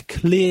ship had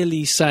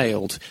clearly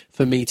sailed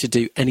for me to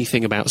do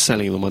anything about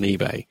selling them on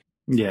eBay.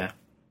 Yeah.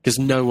 Because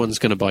no one's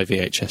going to buy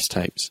VHS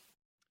tapes.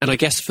 And I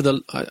guess for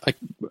the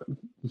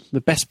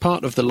best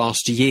part of the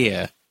last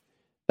year,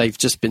 they've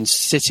just been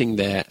sitting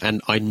there,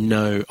 and I've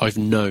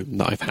known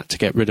that I've had to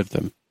get rid of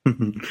them.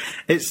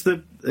 It's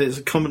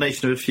a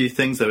combination of a few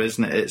things, though,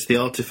 isn't it? It's the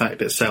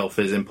artifact itself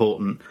is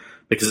important,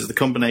 because it's the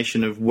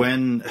combination of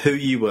who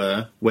you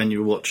were when you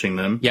were watching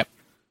them. Yep.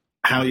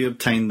 How you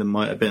obtained them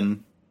might have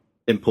been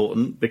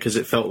important because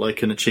it felt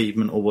like an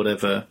achievement or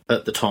whatever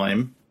at the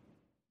time.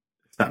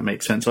 If that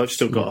makes sense. I've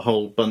still got a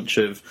whole bunch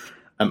of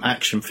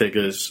action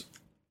figures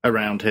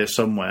around here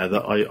somewhere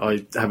that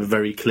I have a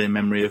very clear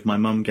memory of my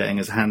mum getting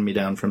as a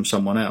hand-me-down from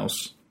someone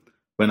else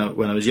when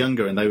I was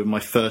younger, and they were my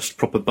first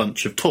proper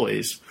bunch of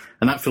toys,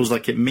 and that feels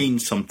like it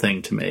means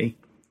something to me.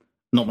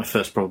 Not my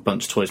first proper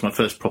bunch of toys, my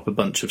first proper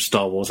bunch of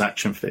Star Wars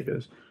action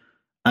figures.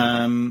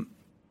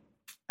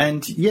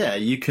 And yeah,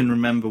 you can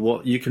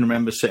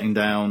remember sitting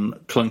down,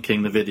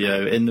 clunking the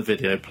video in the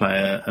video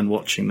player and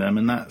watching them,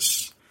 and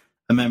that's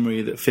a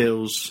memory that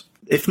feels,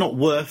 if not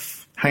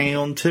worth hanging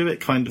on to,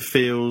 it kind of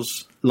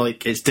feels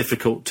like it's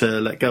difficult to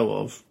let go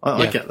of.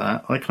 I get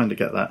that. I kind of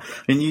get that.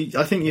 And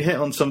I think you hit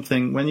on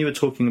something when you were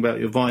talking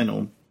about your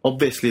vinyl.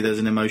 Obviously, there's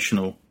an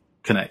emotional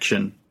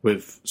connection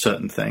with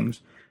certain things.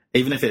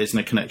 Even if it isn't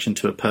a connection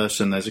to a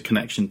person, there's a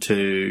connection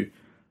to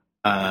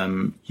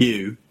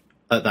you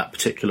at that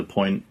particular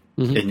point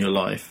in your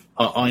life.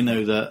 I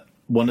know that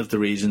one of the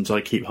reasons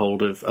I keep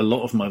hold of a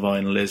lot of my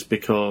vinyl is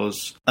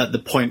because at the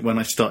point when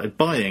I started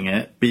buying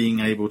it,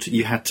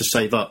 you had to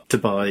save up to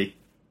buy.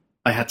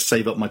 I had to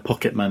save up my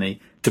pocket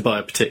money to buy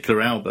a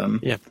particular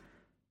album. Yeah.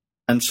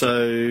 And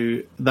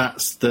so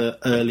that's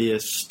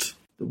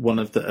one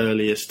of the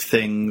earliest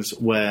things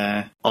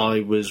where I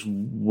was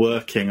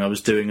working, I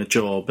was doing a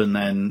job, and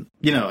then,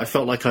 I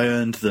felt like I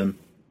earned them.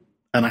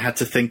 and I had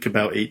to think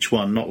about each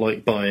one, not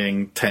like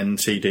buying 10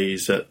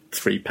 CDs at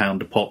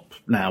 £3 a pop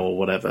now or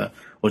whatever,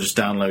 or just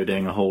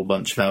downloading a whole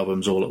bunch of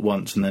albums all at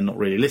once and then not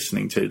really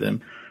listening to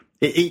them.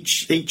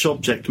 Each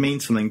object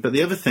means something. But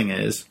the other thing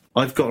is,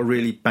 I've got a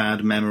really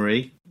bad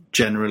memory,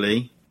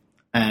 generally,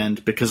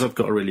 and because I've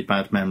got a really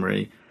bad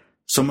memory,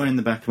 somewhere in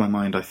the back of my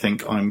mind, I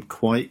think I'm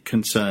quite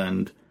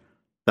concerned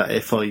that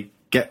if I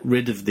get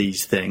rid of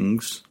these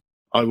things,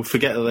 I will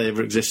forget that they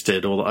ever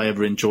existed, or that I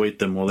ever enjoyed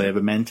them, or they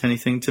ever meant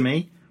anything to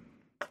me.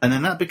 And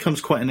then that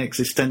becomes quite an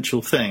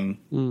existential thing.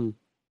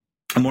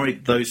 I'm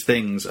worried those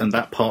things and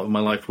that part of my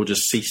life will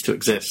just cease to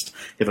exist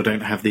if I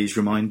don't have these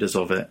reminders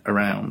of it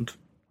around,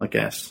 I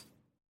guess.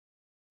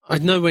 I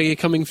know where you're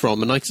coming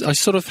from, and I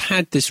sort of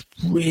had this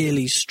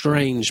really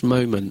strange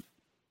moment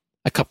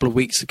a couple of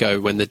weeks ago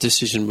when the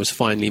decision was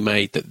finally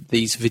made that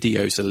these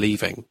videos are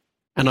leaving.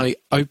 And I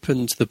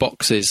opened the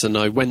boxes and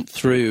I went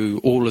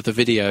through all of the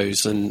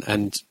videos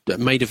and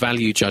made a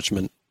value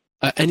judgment.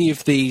 Are any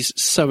of these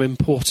so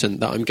important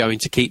that I'm going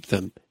to keep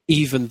them,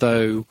 even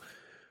though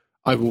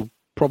I will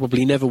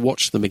probably never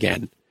watch them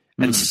again?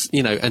 And,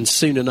 and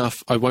soon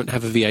enough I won't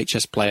have a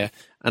VHS player,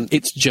 and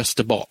it's just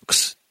a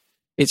box.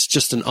 It's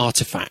just an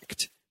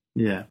artifact.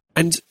 Yeah.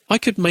 And I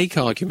could make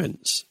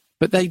arguments,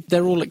 but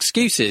they're all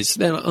excuses.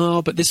 They're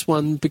like, but this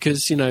one,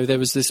 because, there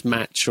was this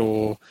match,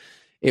 or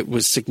it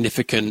was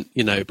significant,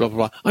 blah, blah,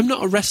 blah. I'm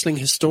not a wrestling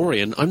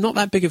historian. I'm not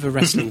that big of a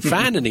wrestling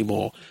fan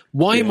anymore.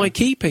 Why am I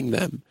keeping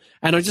them?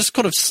 And I just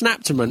kind of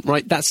snapped and went,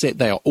 right, that's it.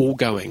 They are all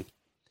going.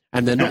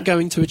 And they're not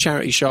going to a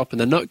charity shop, and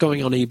they're not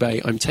going on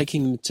eBay. I'm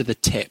taking them to the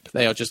tip.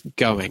 They are just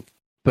going.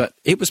 But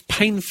it was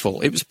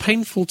painful. It was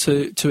painful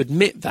to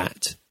admit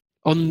that.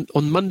 On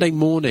Monday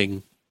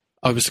morning,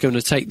 I was going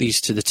to take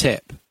these to the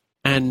tip,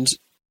 and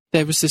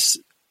there was this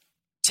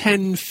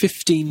 10,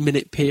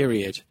 15-minute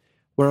period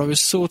where I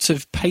was sort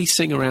of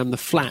pacing around the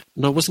flat,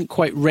 and I wasn't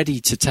quite ready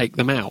to take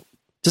them out.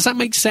 Does that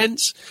make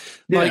sense?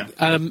 Yeah.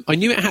 I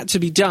knew it had to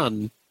be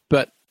done,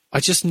 but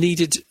I just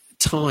needed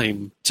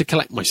time to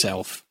collect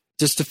myself,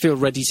 just to feel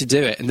ready to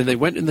do it. And then they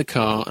went in the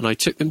car, and I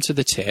took them to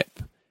the tip.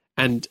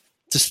 And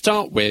to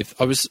start with,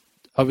 I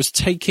was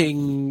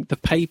taking the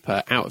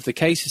paper out of the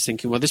cases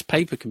thinking, well, this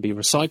paper can be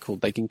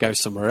recycled. They can go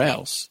somewhere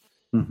else.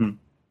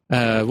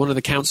 Mm-hmm. One of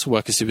the council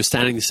workers who was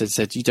standing there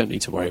said, you don't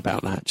need to worry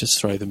about that.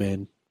 Just throw them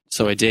in.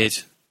 So I did.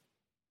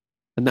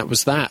 And that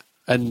was that.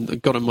 And I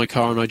got in my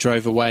car and I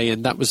drove away.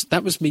 And that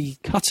was me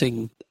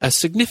cutting a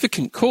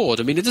significant cord.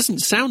 I mean, it doesn't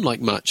sound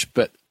like much,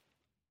 but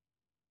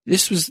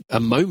this was a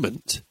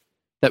moment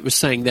that was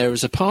saying there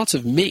is a part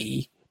of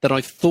me that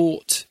I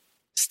thought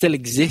still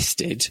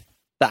existed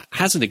that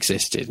hasn't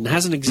existed, and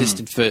hasn't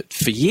existed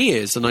for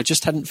years, and I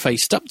just hadn't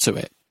faced up to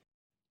it.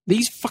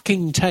 These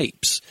fucking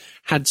tapes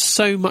had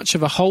so much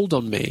of a hold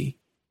on me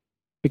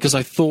because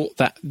I thought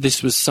that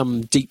this was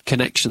some deep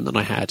connection that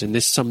I had, and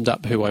this summed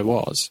up who I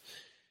was.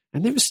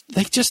 And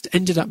they just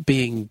ended up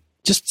being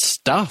just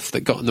stuff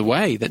that got in the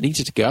way, that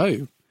needed to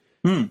go.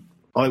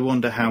 I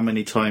wonder how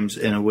many times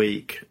in a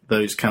week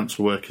those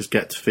council workers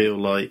get to feel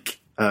like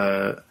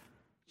a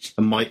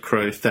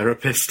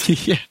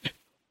micro-therapist. Yeah.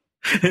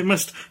 It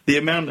must, the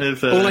amount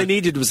of... All I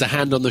needed was a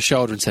hand on the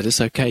shoulder and said,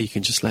 it's okay, you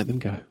can just let them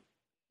go.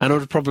 And I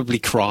would have probably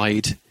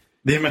cried.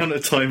 The amount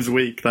of times a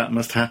week that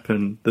must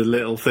happen, the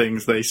little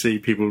things they see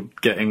people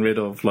getting rid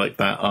of like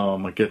that, oh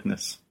my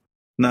goodness.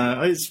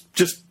 No, it's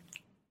just...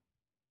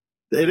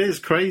 It is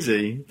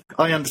crazy.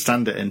 I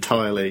understand it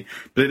entirely,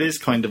 but it is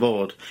kind of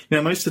odd.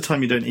 Most of the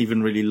time you don't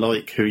even really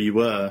like who you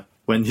were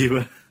when you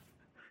were...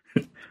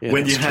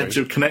 when you had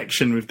your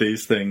connection with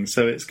these things,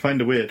 so it's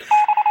kind of weird.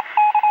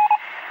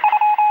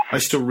 I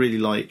still really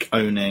like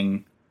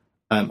owning,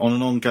 on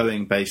an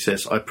ongoing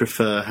basis, I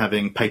prefer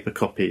having paper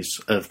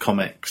copies of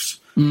comics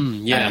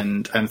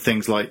and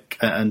things like,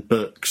 and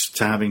books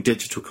to having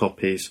digital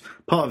copies.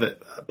 Part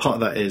of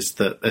that is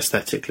that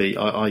aesthetically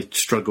I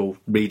struggle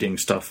reading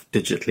stuff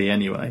digitally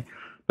anyway.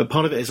 But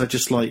part of it is I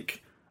just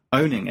like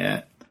owning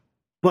it.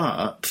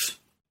 But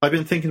I've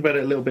been thinking about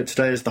it a little bit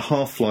today as the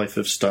half-life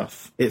of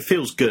stuff. It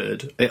feels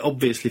good. It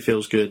obviously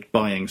feels good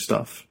buying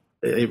stuff.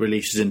 It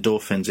releases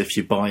endorphins if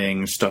you're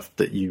buying stuff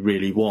that you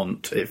really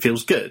want. It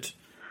feels good.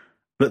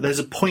 But there's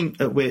a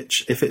point at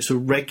which, if it's a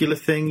regular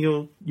thing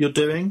you're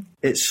doing,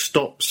 it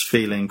stops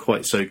feeling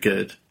quite so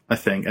good, I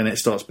think, and it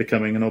starts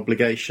becoming an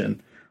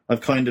obligation.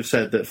 I've kind of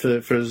said that for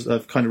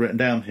I've kind of written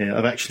down here,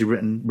 I've actually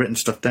written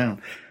stuff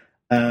down,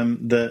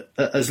 that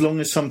as long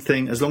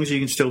as you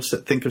can still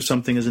think of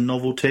something as a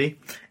novelty,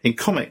 in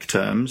comic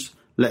terms,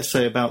 let's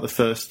say about the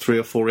first 3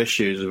 or 4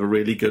 issues of a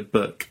really good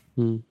book,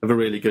 of a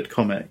really good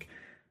comic,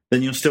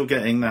 then you're still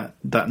getting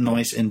that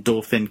nice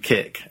endorphin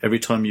kick every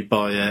time you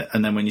buy it,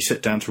 and then when you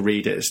sit down to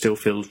read it, it still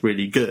feels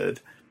really good.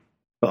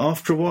 But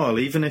after a while,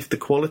 even if the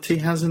quality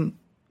hasn't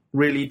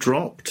really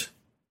dropped,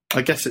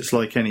 I guess it's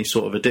like any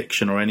sort of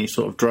addiction or any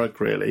sort of drug,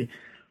 really.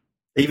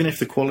 Even if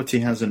the quality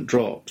hasn't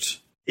dropped,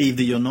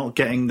 either you're not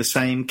getting the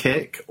same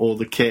kick, or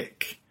the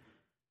kick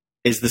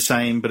is the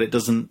same, but it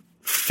doesn't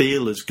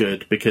feel as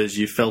good because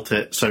you felt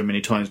it so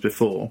many times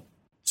before.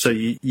 So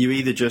you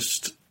either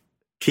just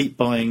keep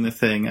buying the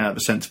thing out of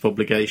a sense of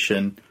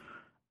obligation,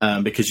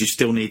 because you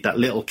still need that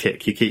little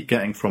kick you keep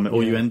getting from it,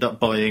 or you end up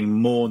buying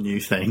more new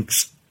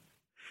things.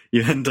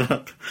 You end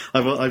up...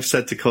 I've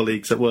said to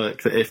colleagues at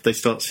work that if they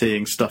start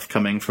seeing stuff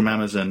coming from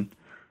Amazon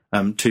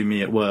to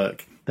me at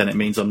work, then it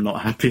means I'm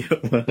not happy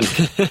at work.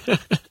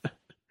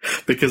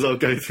 Because I'll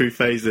go through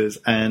phases,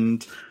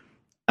 and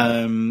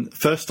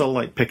first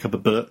I'll pick up a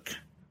book,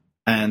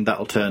 and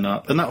that'll turn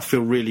up, and that'll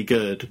feel really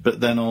good, but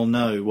then I'll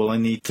know, well, I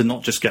need to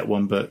not just get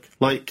one book.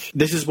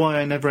 This is why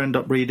I never end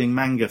up reading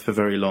manga for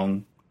very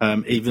long,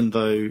 even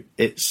though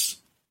it's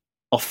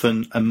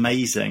often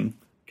amazing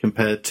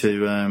compared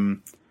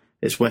to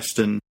its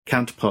Western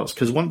counterparts,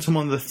 because once I'm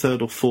on the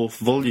third or fourth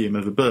volume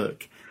of a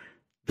book,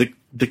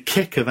 the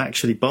kick of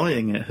actually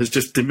buying it has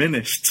just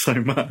diminished so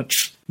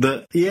much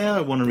that,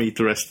 I want to read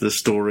the rest of the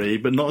story,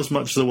 but not as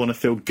much as I want to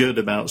feel good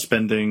about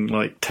spending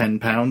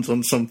 £10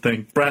 on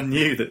something brand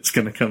new that's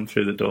going to come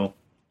through the door.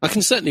 I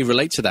can certainly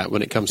relate to that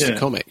when it comes to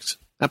comics.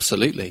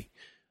 Absolutely.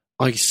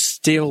 I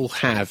still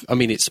have,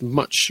 it's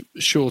much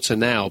shorter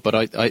now, but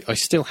I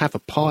still have a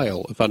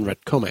pile of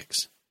unread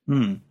comics.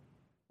 And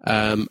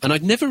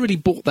I'd never really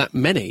bought that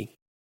many.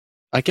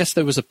 I guess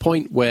there was a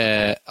point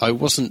where I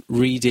wasn't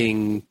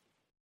reading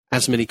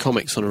as many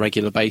comics on a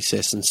regular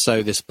basis, and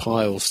so this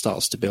pile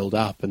starts to build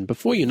up, and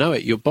before you know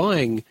it, you're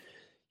buying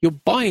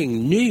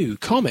new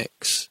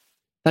comics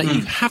that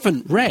you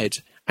haven't read,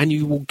 and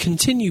you will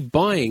continue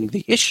buying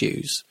the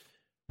issues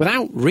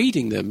without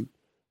reading them,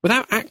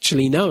 without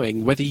actually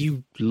knowing whether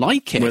you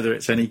like it, whether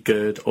it's any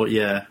good or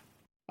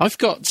I've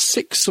got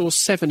 6 or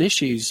 7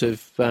 issues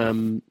of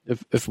one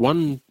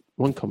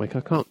comic.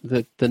 I can't.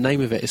 The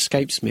name of it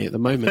escapes me at the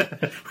moment,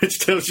 which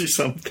tells you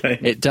something.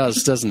 It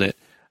does, doesn't it?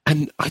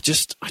 And I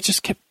just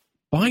kept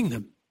buying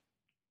them.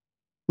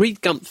 Read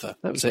Gunther.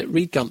 That was it.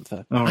 Read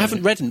Gunther. Right. I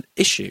haven't read an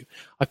issue.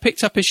 I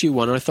picked up issue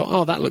 1 and I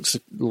thought, that looks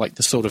like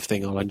the sort of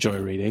thing I'll enjoy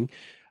reading.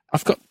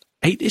 I've got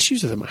 8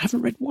 issues of them. I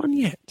haven't read one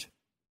yet.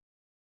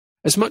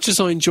 As much as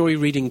I enjoy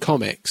reading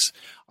comics,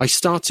 I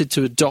started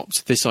to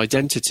adopt this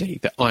identity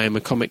that I am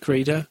a comic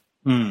reader.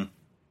 In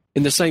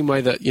the same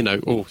way that,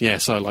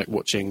 I like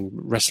watching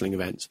wrestling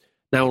events.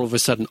 Now all of a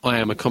sudden I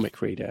am a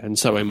comic reader, and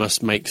so I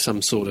must make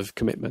some sort of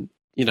commitment.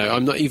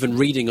 I'm not even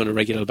reading on a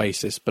regular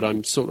basis, but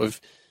I'm sort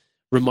of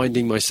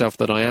reminding myself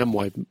that I am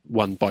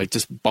one by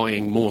just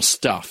buying more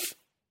stuff.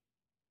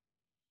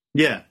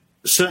 Yeah,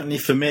 certainly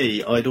for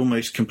me, I'd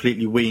almost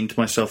completely weaned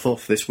myself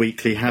off this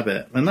weekly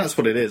habit. And that's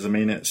what it is.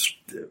 It's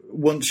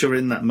once you're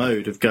in that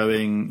mode of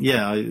going,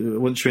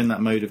 once you're in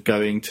that mode of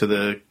going to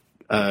the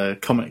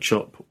comic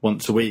shop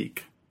once a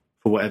week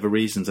for whatever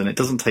reasons, and it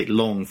doesn't take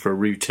long for a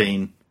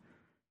routine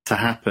to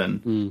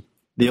happen.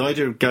 The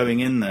idea of going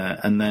in there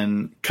and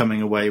then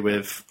coming away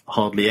with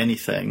hardly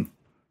anything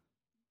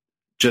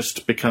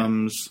just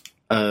becomes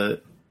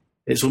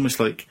it's almost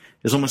like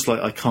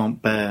I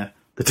can't bear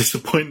the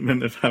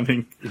disappointment of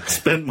having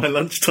spent my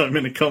lunchtime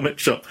in a comic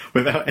shop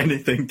without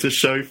anything to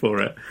show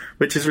for it,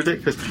 which is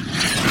ridiculous.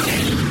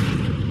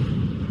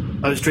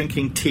 I was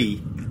drinking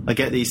tea. I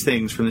get these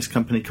things from this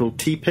company called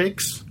Tea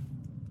Pigs.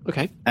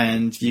 Okay.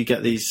 And you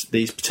get these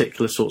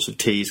particular sorts of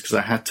teas, because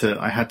I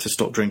had to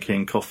stop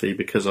drinking coffee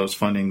because I was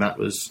finding that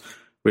was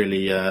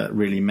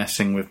really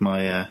messing with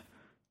my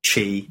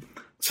chi.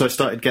 So I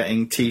started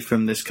getting tea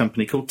from this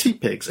company called Tea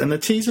Pigs, and the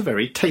teas are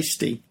very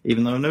tasty,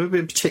 even though I've never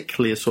been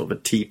particularly a sort of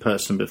a tea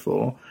person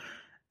before.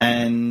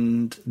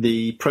 And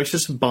the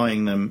process of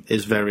buying them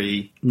is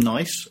very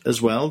nice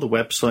as well. The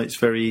website's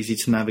very easy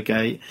to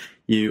navigate.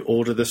 You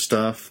order the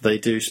stuff. They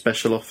do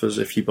special offers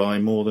if you buy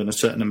more than a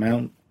certain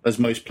amount, as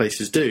most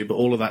places do, but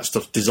all of that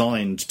stuff's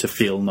designed to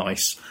feel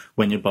nice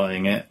when you're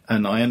buying it.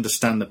 And I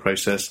understand the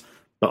process,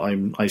 but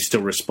I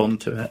still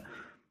respond to it.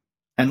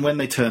 And when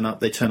they turn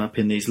up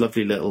in these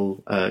lovely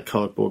little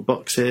cardboard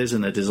boxes,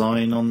 and the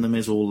design on them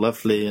is all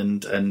lovely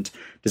and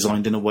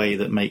designed in a way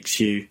that makes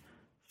you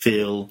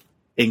feel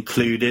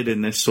included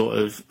in this sort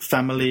of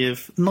family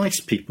of nice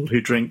people who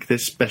drink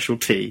this special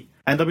tea.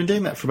 And I've been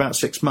doing that for about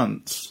 6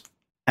 months.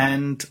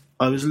 And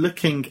I was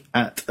looking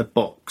at a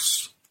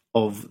box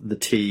of the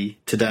tea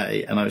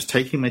today, and I was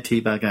taking my tea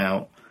bag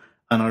out,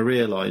 and I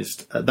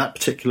realised at that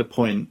particular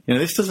point,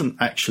 this doesn't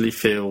actually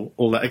feel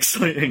all that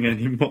exciting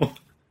anymore.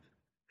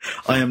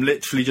 I am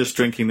literally just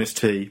drinking this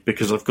tea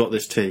because I've got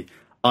this tea.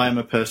 I am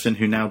a person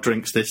who now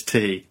drinks this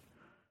tea.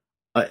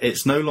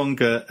 It's no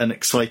longer an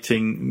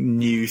exciting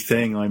new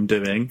thing I'm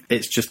doing.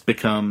 It's just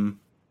become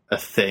a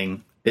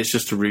thing. It's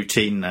just a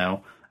routine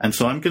now. And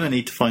so I'm going to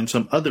need to find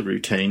some other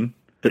routine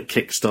that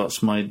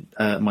kickstarts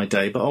my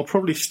day, but I'll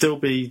probably still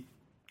be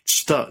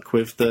stuck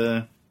with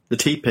the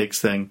Tea Pigs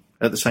thing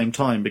at the same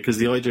time, because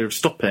the idea of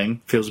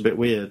stopping feels a bit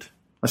weird.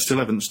 I still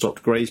haven't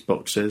stopped Grey's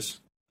boxes.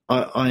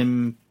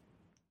 I'm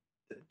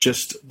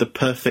just the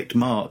perfect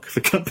mark for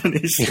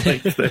companies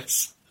like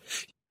this.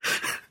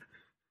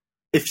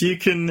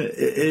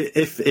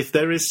 If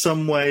there is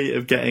some way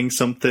of getting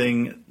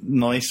something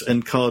nice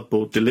and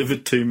cardboard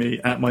delivered to me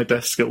at my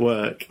desk at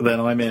work, then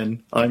I'm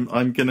in.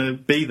 I'm going to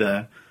be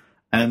there.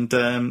 And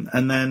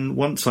then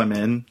once I'm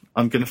in,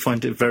 I'm going to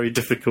find it very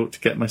difficult to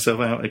get myself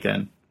out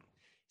again.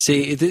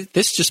 See,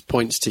 this just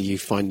points to you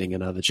finding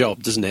another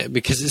job, doesn't it?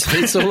 Because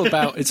it's all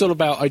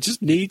about I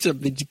just need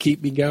something to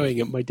keep me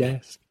going at my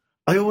desk.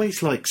 I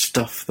always like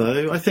stuff,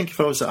 though. I think if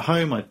I was at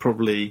home, I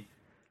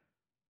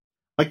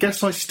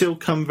guess I still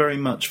come very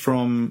much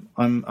from...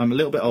 I'm a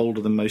little bit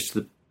older than most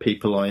of the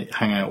people I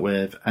hang out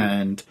with,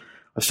 and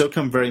I still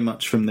come very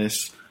much from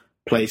this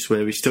place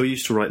where we still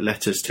used to write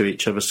letters to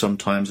each other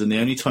sometimes, and the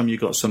only time you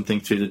got something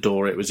through the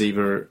door, it was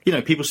either,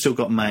 people still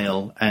got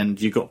mail,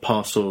 and you got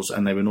parcels,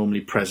 and they were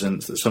normally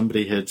presents that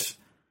somebody had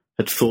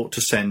thought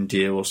to send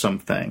you or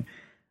something.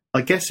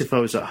 I guess if I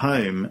was at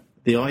home,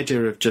 the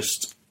idea of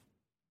just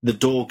the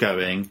door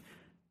going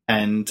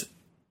and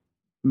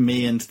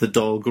me and the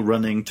dog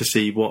running to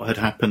see what had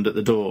happened at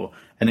the door,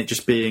 and it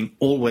just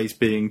always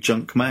being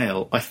junk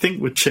mail, I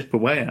think would chip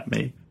away at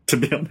me, to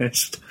be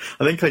honest.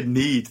 I think I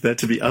need there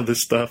to be other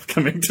stuff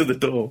coming to the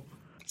door.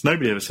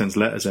 Nobody ever sends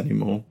letters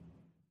anymore.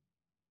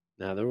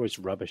 No, they're always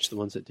rubbish, the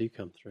ones that do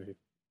come through.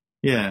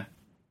 Yeah.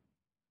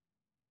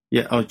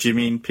 Yeah, oh, do you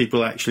mean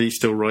people actually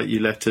still write you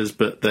letters,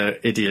 but they're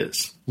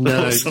idiots?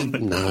 No,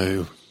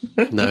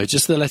 no,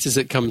 just the letters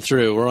that come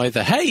through are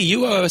either, hey,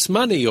 you owe us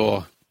money,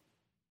 or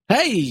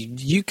hey,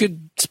 you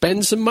could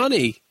spend some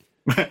money.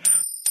 I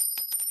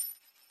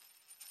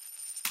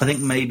think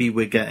maybe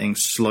we're getting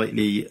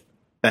slightly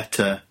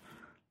better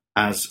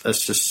as a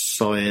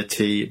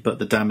society, but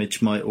the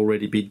damage might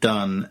already be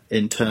done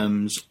in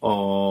terms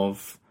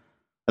of...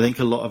 I think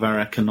a lot of our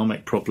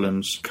economic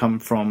problems come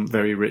from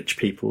very rich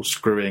people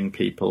screwing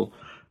people,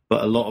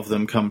 but a lot of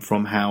them come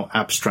from how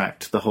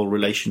abstract the whole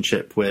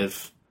relationship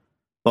with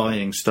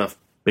buying stuff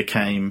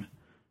became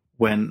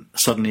when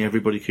suddenly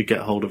everybody could get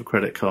hold of a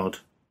credit card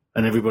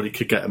and everybody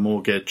could get a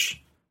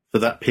mortgage for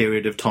that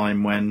period of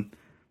time when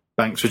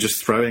banks were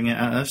just throwing it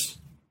at us.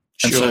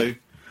 Sure. And so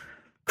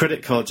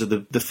credit cards are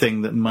the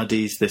thing that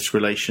muddies this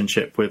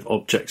relationship with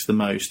objects the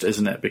most,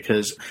 isn't it?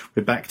 Because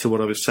we're back to what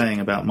I was saying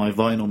about my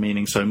vinyl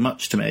meaning so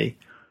much to me,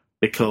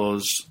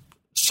 because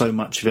so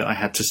much of it I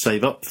had to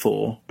save up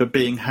for, but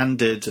being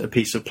handed a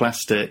piece of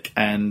plastic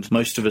and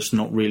most of us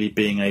not really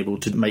being able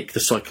to make the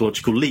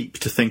psychological leap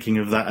to thinking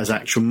of that as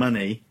actual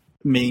money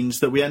means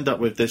that we end up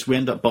with this, we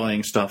end up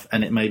buying stuff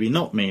and it may be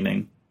not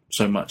meaning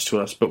so much to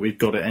us, but we've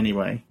got it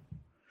anyway.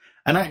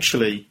 And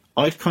actually,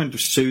 I'd kind of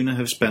sooner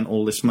have spent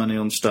all this money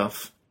on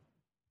stuff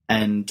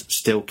and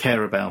still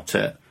care about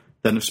it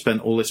than have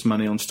spent all this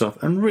money on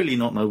stuff and really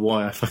not know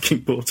why I fucking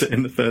bought it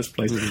in the first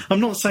place. Mm-hmm. I'm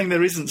not saying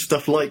there isn't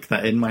stuff like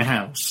that in my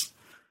house,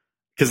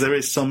 because there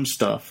is some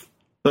stuff,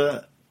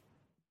 but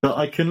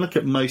I can look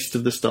at most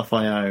of the stuff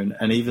I own,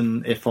 and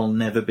even if I'll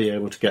never be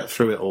able to get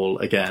through it all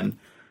again,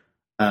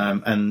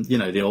 and,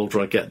 the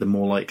older I get, the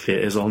more likely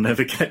it is I'll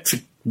never get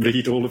to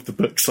read all of the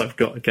books I've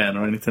got again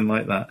or anything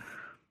like that.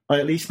 I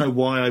at least know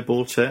why I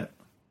bought it.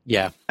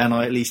 Yeah. And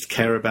I at least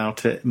care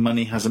about it.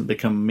 Money hasn't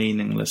become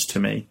meaningless to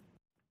me.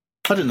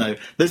 I don't know.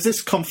 There's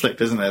this conflict,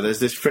 isn't there? There's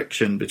this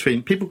friction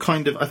between people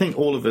I think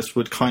all of us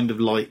would kind of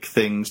like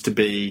things to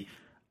be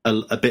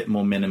a bit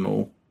more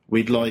minimal.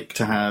 We'd like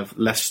to have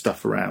less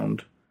stuff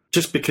around.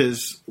 Just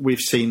because we've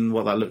seen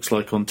what that looks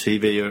like on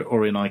TV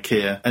or in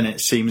IKEA, and it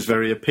seems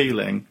very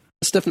appealing.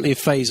 It's definitely a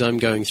phase I'm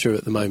going through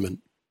at the moment.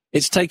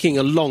 It's taking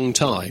a long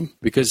time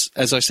because,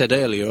 as I said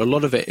earlier, a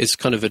lot of it is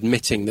kind of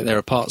admitting that there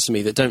are parts of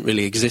me that don't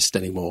really exist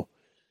anymore.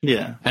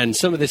 Yeah. And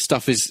some of this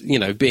stuff is,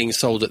 being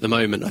sold at the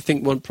moment. I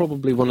think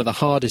probably one of the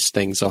hardest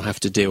things I'll have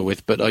to deal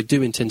with, but I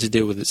do intend to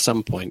deal with at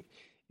some point,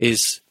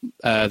 is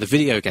the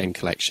video game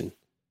collection.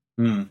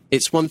 Mm.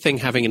 It's one thing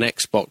having an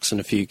Xbox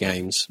and a few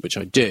games, which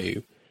I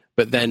do,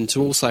 but then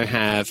to also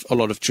have a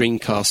lot of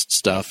Dreamcast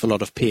stuff, a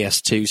lot of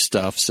PS2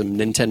 stuff, some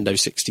Nintendo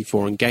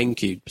 64 and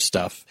GameCube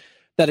stuff,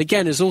 that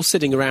again is all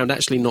sitting around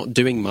actually not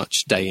doing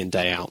much day in,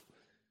 day out.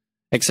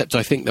 Except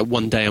I think that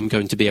one day I'm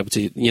going to be able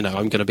to,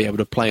 I'm going to be able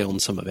to play on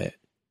some of it.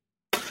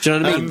 Do you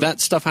know what I mean? That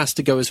stuff has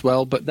to go as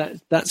well, but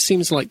that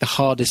seems like the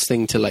hardest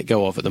thing to let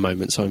go of at the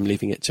moment, so I'm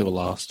leaving it till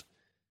last.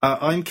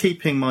 I'm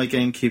keeping my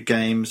GameCube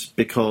games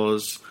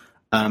because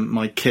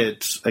my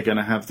kids are going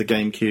to have the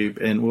GameCube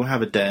in. We'll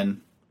have a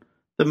den.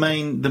 The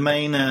main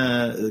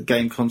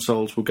game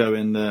consoles will go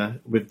in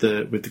with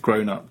the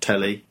grown-up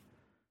telly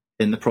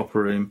in the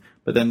proper room,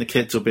 but then the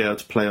kids will be able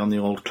to play on the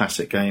old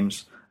classic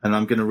games. And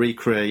I'm going to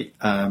recreate.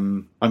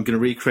 I'm going to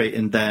recreate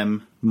in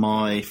them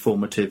my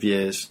formative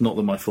years. Not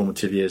that my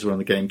formative years were on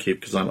the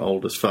GameCube, because I'm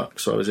old as fuck.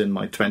 So I was in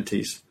my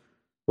 20s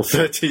or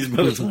 30s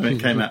by the time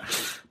it came out.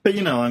 But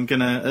I'm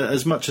going to,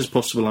 as much as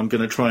possible, I'm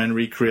going to try and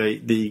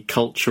recreate the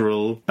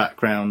cultural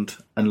background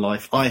and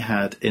life I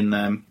had in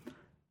them.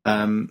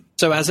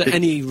 So, as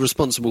any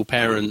responsible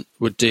parent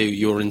would do,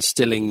 you're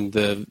instilling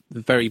the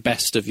very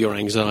best of your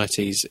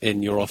anxieties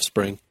in your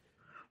offspring.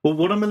 Well,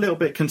 what I'm a little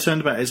bit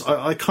concerned about is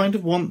I kind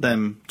of want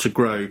them to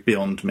grow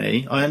beyond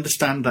me. I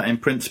understand that in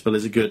principle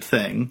is a good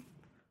thing.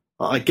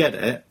 I get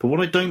it. But what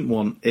I don't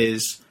want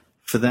is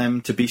for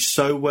them to be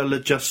so well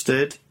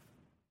adjusted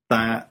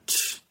that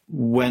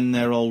when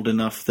they're old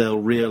enough, they'll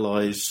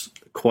realise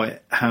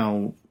quite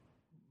how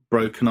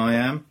broken I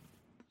am.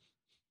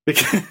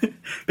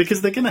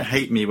 Because they're going to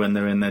hate me when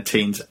they're in their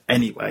teens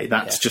anyway.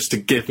 That's just a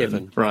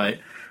given, right?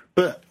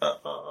 But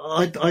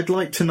I'd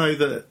like to know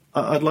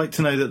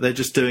that they're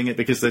just doing it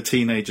because they're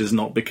teenagers,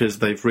 not because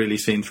they've really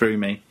seen through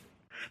me.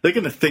 They're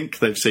going to think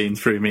they've seen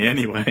through me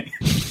anyway.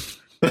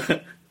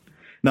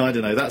 No, I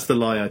don't know. That's the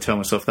lie I tell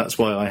myself. That's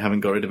why I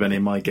haven't got rid of any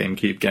of my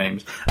GameCube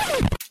games.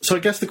 So I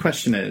guess the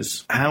question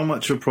is, how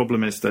much of a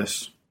problem is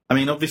this? I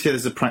mean, obviously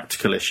there's a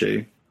practical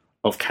issue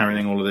of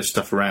carrying all of this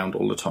stuff around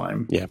all the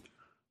time. Yeah.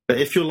 But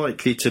if you're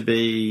likely to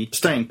be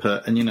staying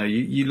put and,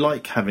 you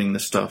like having the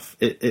stuff,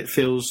 it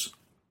feels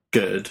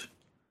good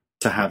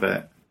to have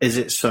it. Is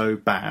it so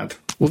bad?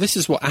 Well, this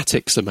is what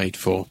attics are made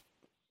for.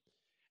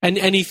 And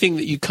anything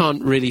that you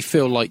can't really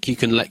feel like you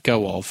can let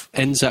go of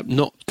ends up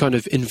not kind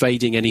of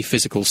invading any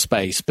physical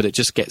space, but it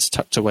just gets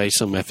tucked away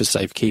somewhere for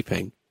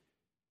safekeeping.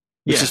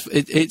 Yeah.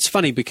 It's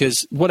funny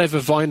because whatever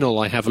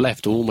vinyl I have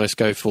left will almost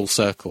go full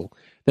circle.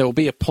 There will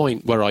be a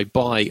point where I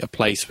buy a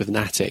place with an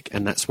attic,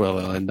 and that's where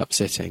they'll end up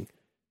sitting.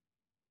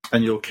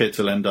 And your kids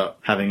will end up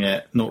having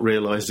it, not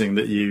realising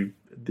that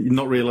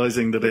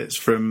it's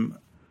from,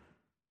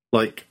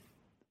 like,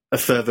 a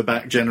further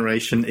back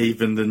generation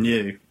even than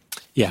you.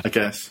 Yeah. I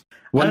guess.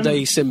 One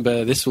day,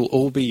 Simba, this will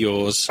all be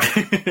yours.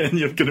 And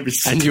you're going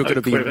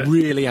to be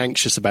really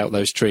anxious about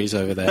those trees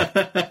over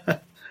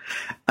there.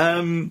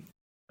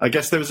 I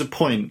guess there was a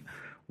point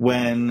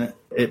when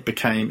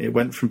it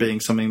went from being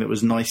something that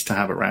was nice to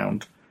have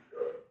around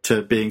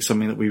to being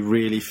something that we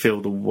really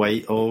feel the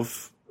weight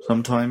of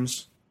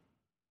sometimes.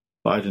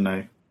 But I don't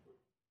know.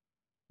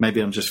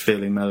 Maybe I'm just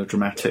feeling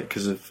melodramatic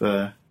because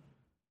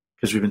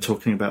we've been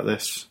talking about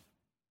this.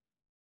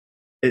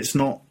 It's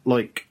not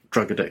like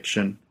drug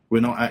addiction.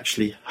 We're not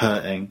actually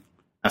hurting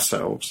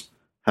ourselves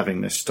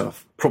having this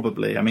stuff.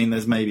 Probably. I mean,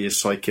 there's maybe a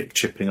psychic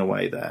chipping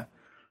away there.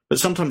 But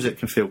sometimes it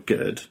can feel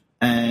good.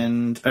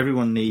 And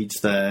everyone needs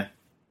their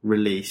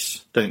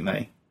release, don't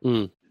they?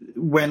 Mm.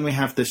 When we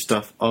have this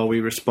stuff, are we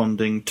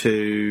responding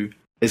to...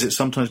 Is it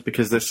sometimes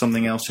because there's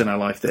something else in our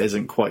life that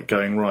isn't quite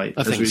going right,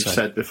 as we've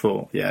said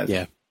before? Yeah.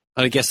 Yeah.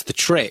 And I guess the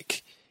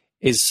trick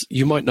is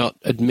you might not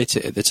admit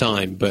it at the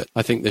time, but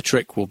I think the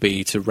trick will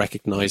be to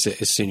recognise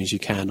it as soon as you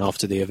can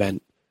after the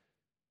event.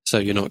 So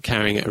you're not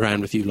carrying it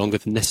around with you longer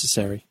than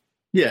necessary.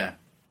 Yeah,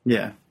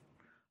 yeah.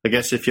 I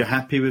guess if you're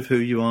happy with who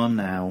you are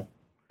now,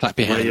 clap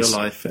your hands.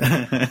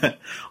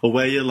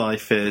 Where your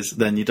life is,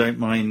 then you don't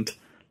mind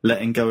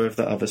letting go of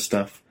the other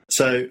stuff.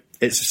 So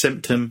it's a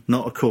symptom,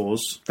 not a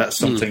cause. That's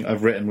something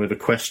I've written with a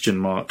question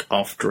mark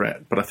after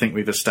it, but I think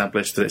we've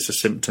established that it's a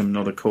symptom,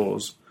 not a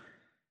cause.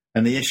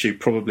 And the issue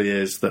probably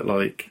is that,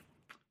 like,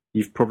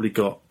 you've probably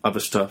got other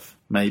stuff.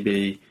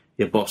 Maybe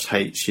your boss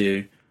hates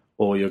you,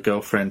 or your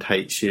girlfriend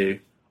hates you,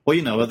 or,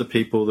 other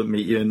people that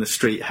meet you in the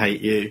street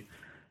hate you.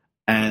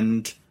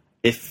 And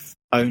if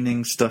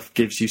owning stuff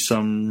gives you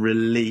some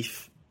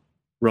relief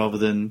rather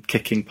than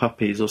kicking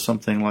puppies or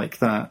something like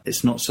that,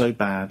 it's not so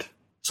bad.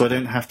 So I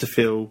don't have to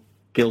feel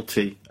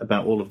guilty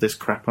about all of this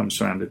crap I'm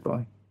surrounded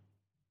by.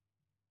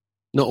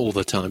 Not all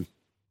the time.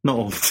 Not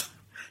all the time.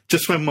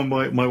 Just when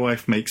my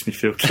wife makes me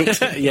feel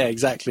guilty. Yeah,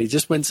 exactly.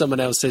 Just when someone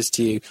else says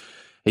to you,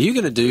 are you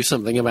going to do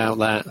something about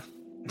that?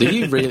 Do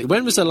you really?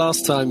 When was the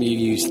last time you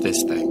used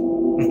this thing?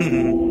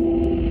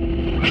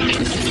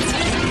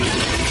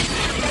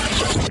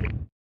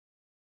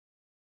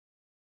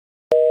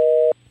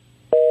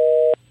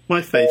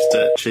 My faith's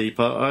dirt cheap.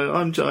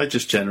 I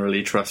just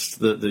generally trust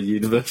that the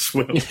universe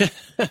will.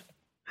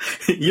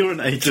 You're an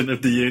agent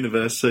of the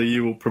universe, so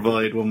you will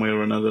provide one way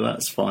or another.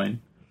 That's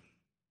fine.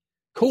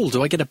 Cool.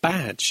 Do I get a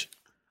badge?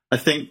 I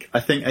think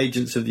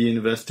agents of the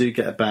universe do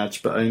get a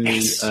badge, but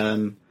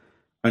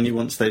only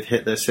once they've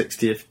hit their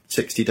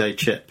 60-day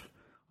chip.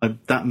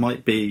 That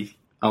might be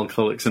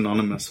Alcoholics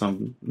Anonymous.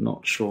 I'm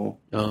not sure.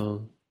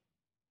 Oh,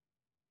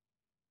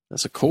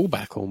 that's a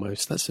callback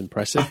almost. That's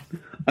impressive.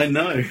 I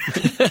know.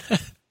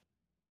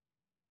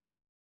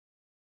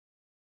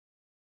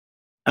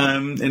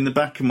 In the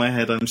back of my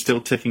head, I'm still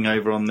ticking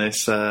over on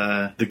this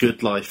The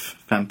Good Life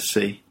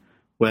fantasy,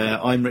 where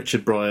I'm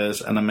Richard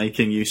Briers and I'm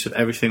making use of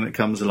everything that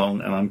comes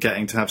along, and I'm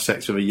getting to have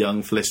sex with a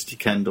young Felicity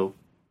Kendall.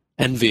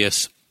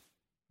 Envious.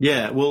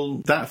 Yeah, well,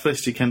 that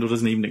Felicity Kendall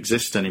doesn't even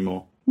exist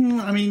anymore.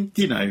 I mean,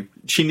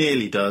 she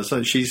nearly does.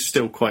 She's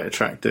still quite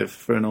attractive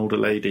for an older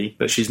lady,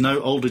 but she's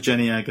no older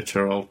Jenny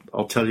Agutter,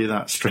 I'll tell you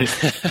that straight.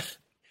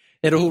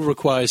 It all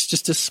requires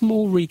just a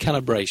small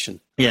recalibration.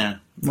 Yeah,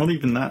 not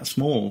even that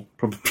small,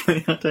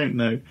 probably. I don't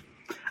know.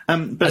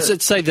 But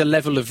I'd say the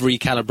level of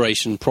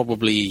recalibration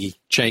probably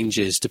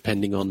changes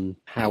depending on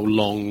how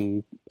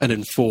long an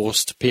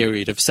enforced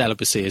period of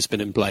celibacy has been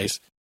in place.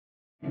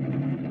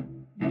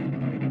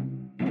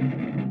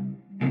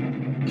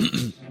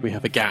 We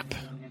have a gap.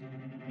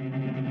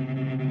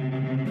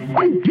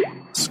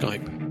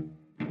 Skype.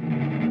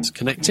 It's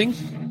connecting.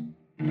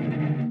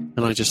 And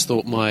I just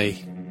thought my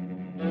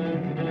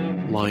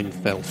line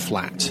fell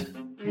flat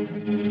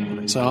on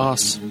its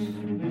arse.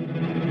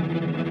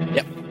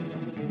 Yep.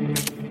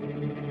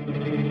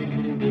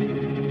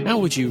 How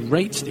would you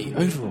rate the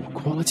overall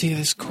quality of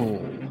this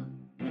call?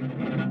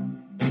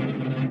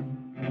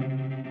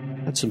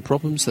 some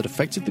problems that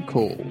affected the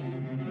call.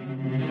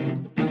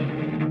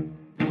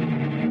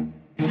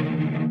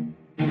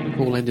 The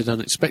call ended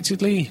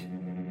unexpectedly.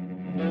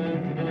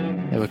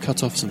 There were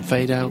cut-offs and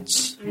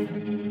fade-outs.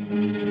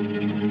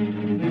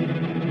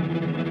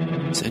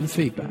 Send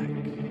feedback.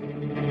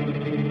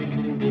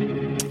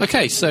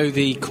 Okay, so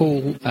the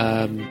call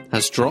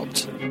has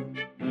dropped.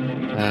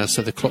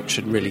 So the clock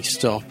should really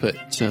stop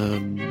at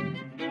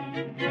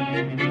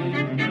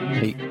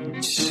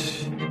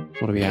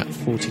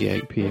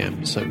 48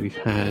 p.m. So we've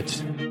had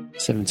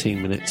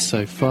 17 minutes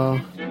so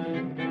far.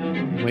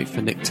 Wait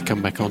for Nick to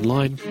come back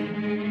online.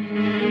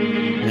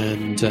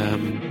 And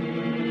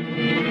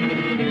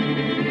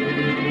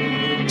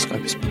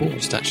Skype is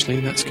paused,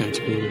 actually. That's going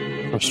to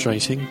be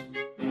frustrating.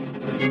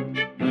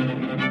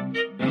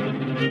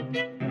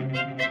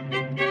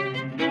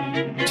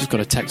 Just got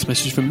a text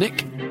message from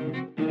Nick.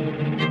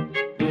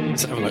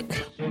 Let's have a look.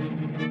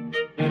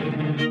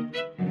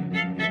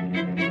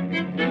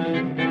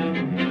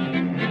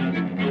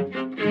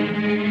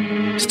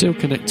 Still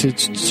connected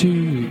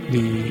to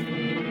the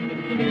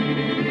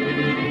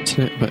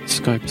internet, but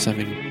Skype is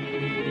having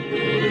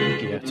a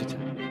gear attack.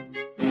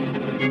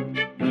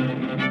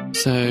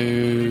 So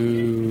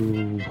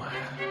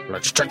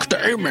let's check the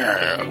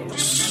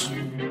emails.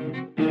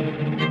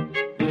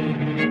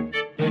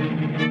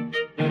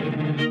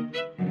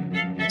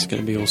 It's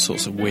going to be all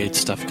sorts of weird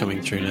stuff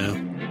coming through now.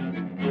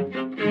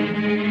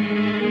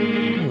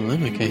 Oh,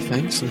 I'm okay,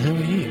 thanks. And how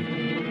are you?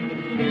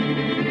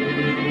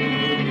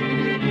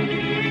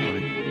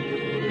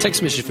 Right.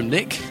 Text message from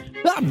Nick.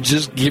 I'm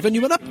just giving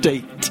you an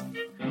update.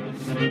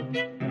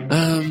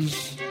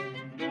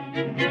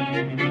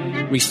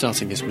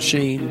 Restarting this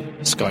machine.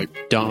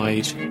 Skype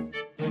died.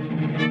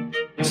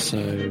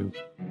 So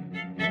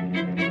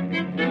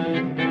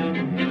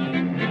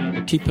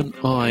keep an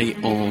eye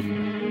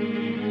on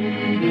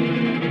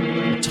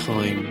the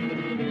time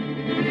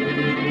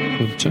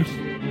pointer.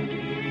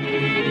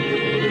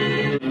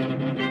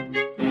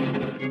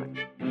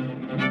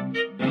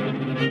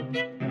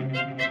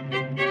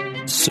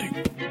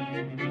 Soup.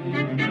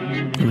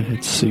 I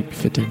had soup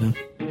for dinner.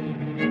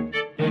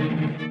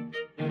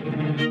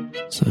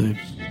 So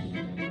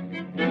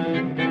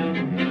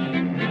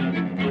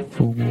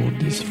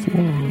forewarned is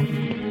forearmed.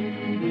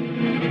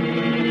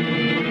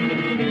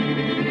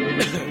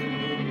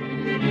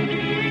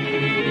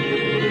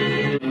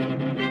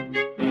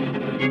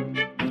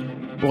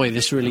 Boy,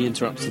 this really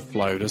interrupts the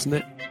flow, doesn't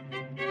it?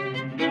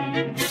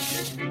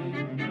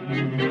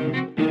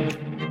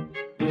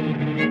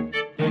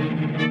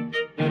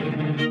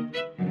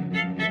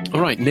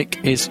 All right,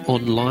 Nick is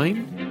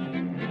online.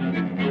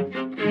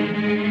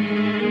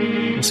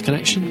 Lost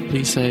connection.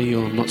 Please say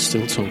you're not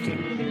still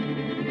talking.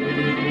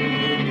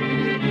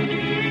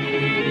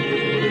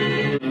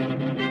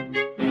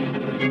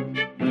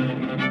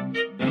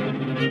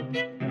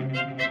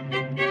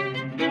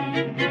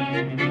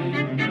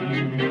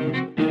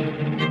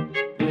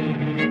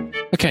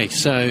 Okay,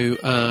 so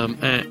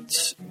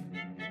at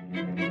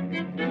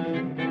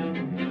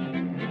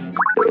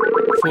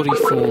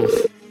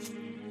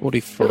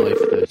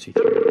 45:33.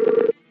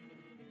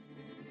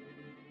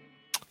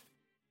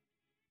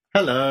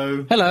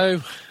 Hello.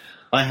 Hello.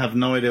 I have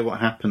no idea what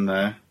happened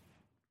there.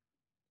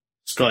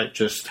 Skype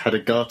just had a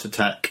GART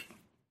attack.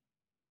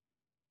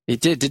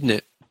 It did, didn't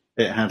it?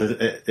 It had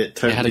it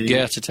totally. It had a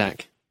GERT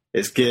attack.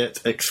 Its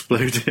GERT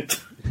exploded.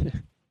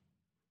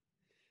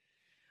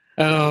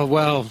 Oh,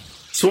 well.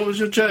 So what was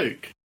your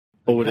joke?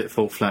 Or would it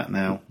fall flat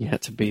now? You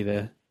had to be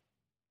there.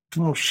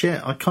 Oh shit!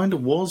 I kind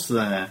of was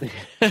there.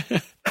 No,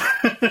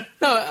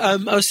 I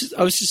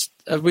was just.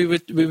 We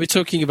were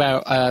talking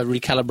about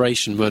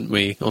recalibration, weren't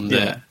we, on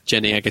the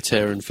Jenny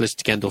Agutter and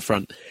Felicity Kendall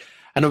front?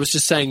 And I was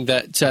just saying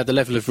that the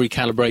level of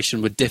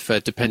recalibration would differ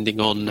depending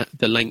on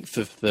the length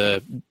of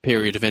the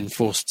period of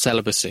enforced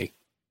celibacy.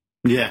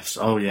 Yes.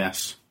 Oh,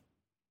 yes.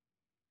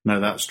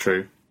 No, that's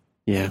true.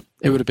 Yeah,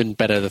 it would have been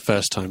better the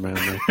first time round,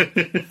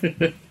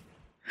 though.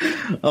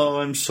 Oh,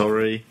 I'm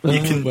sorry.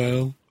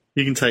 Well.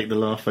 You can take the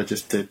laugh I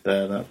just did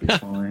there. That'd be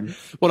fine.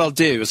 What I'll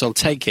do is I'll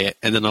take it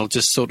and then I'll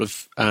just sort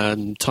of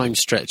time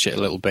stretch it a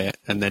little bit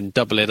and then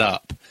double it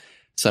up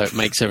so it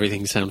makes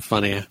everything sound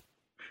funnier.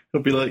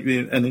 It'll be like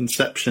an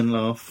Inception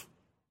laugh.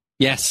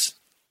 Yes.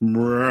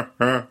 Yeah.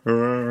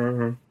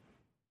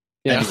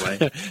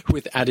 Anyway.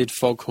 With added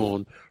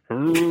foghorn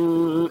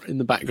in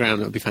the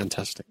background, it would be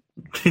fantastic.